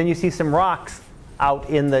 and then you see some rocks out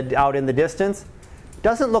in the distance.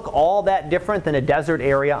 doesn't look all that different than a desert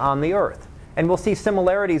area on the Earth. And we'll see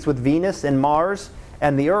similarities with Venus and Mars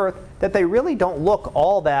and the Earth that they really don't look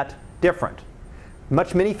all that different.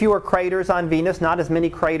 Many fewer craters on Venus, not as many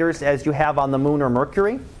craters as you have on the Moon or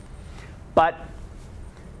Mercury. But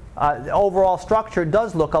the overall structure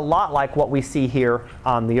does look a lot like what we see here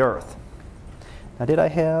on the Earth. Now did I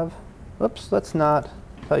have, oops, let's not,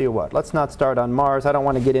 tell you what, let's not start on Mars. I don't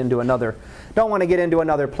want to get into another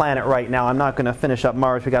planet right now. I'm not going to finish up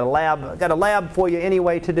Mars. We got a lab for you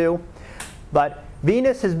anyway to do. But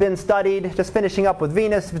Venus has been studied, just finishing up with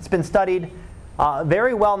Venus, it's been studied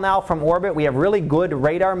very well now from orbit. We have really good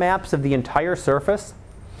radar maps of the entire surface.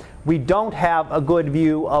 We don't have a good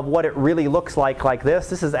view of what it really looks like this.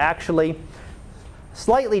 This is actually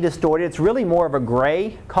slightly distorted. It's really more of a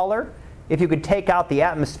gray color. If you could take out the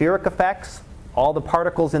atmospheric effects, all the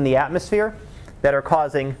particles in the atmosphere that are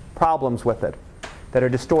causing problems with it, that are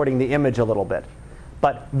distorting the image a little bit.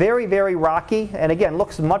 But very, very rocky, and again,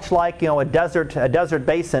 looks much like a desert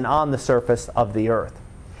basin on the surface of the Earth.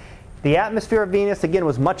 The atmosphere of Venus, again,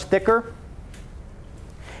 was much thicker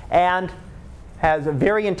and has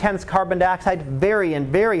very intense carbon dioxide,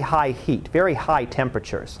 very high heat, very high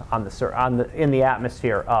temperatures in the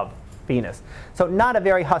atmosphere of Venus. So not a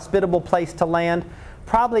very hospitable place to land.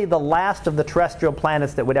 Probably the last of the terrestrial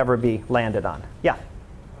planets that would ever be landed on. Yeah? If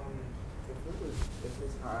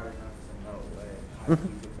it's hard enough to melt lead,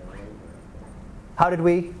 how did you get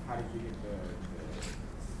the labor? How did you get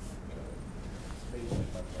the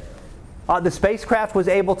spaceship up there? the spacecraft was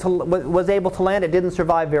able to land. It didn't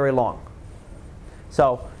survive very long.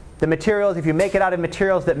 So the materials, if you make it out of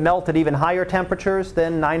materials that melt at even higher temperatures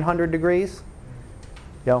than 900 degrees,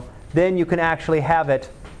 then you can actually have it.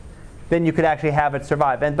 Then you could actually have it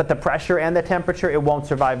survive. But the pressure and the temperature, it won't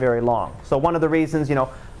survive very long. So one of the reasons,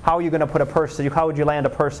 how are you going to put a person? How would you land a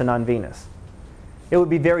person on Venus? It would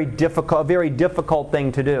be a very difficult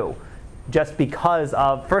thing to do, just because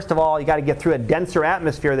of, first of all, you got to get through a denser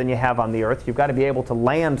atmosphere than you have on the Earth. You've got to be able to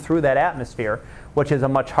land through that atmosphere, which is a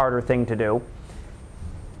much harder thing to do.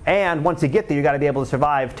 And once you get there, you've got to be able to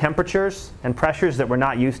survive temperatures and pressures that we're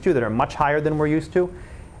not used to, that are much higher than we're used to.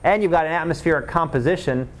 And you've got an atmospheric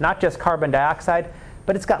composition, not just carbon dioxide,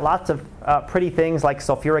 but it's got lots of pretty things like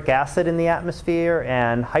sulfuric acid in the atmosphere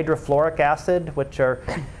and hydrofluoric acid, which are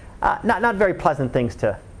not very pleasant things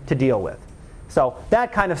to deal with. So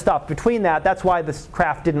that kind of stuff. Between that's why this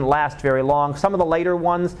craft didn't last very long. Some of the later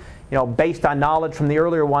ones, based on knowledge from the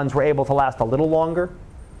earlier ones, were able to last a little longer.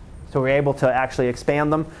 So we were able to actually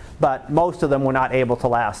expand them. But most of them were not able to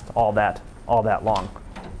last all that long.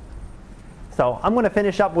 So I'm going to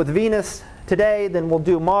finish up with Venus today, then we'll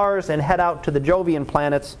do Mars and head out to the Jovian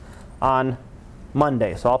planets on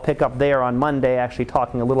Monday. So I'll pick up there on Monday, actually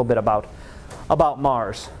talking a little bit about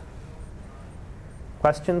Mars.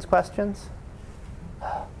 Questions?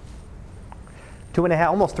 2.5,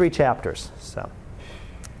 almost 3 chapters. So.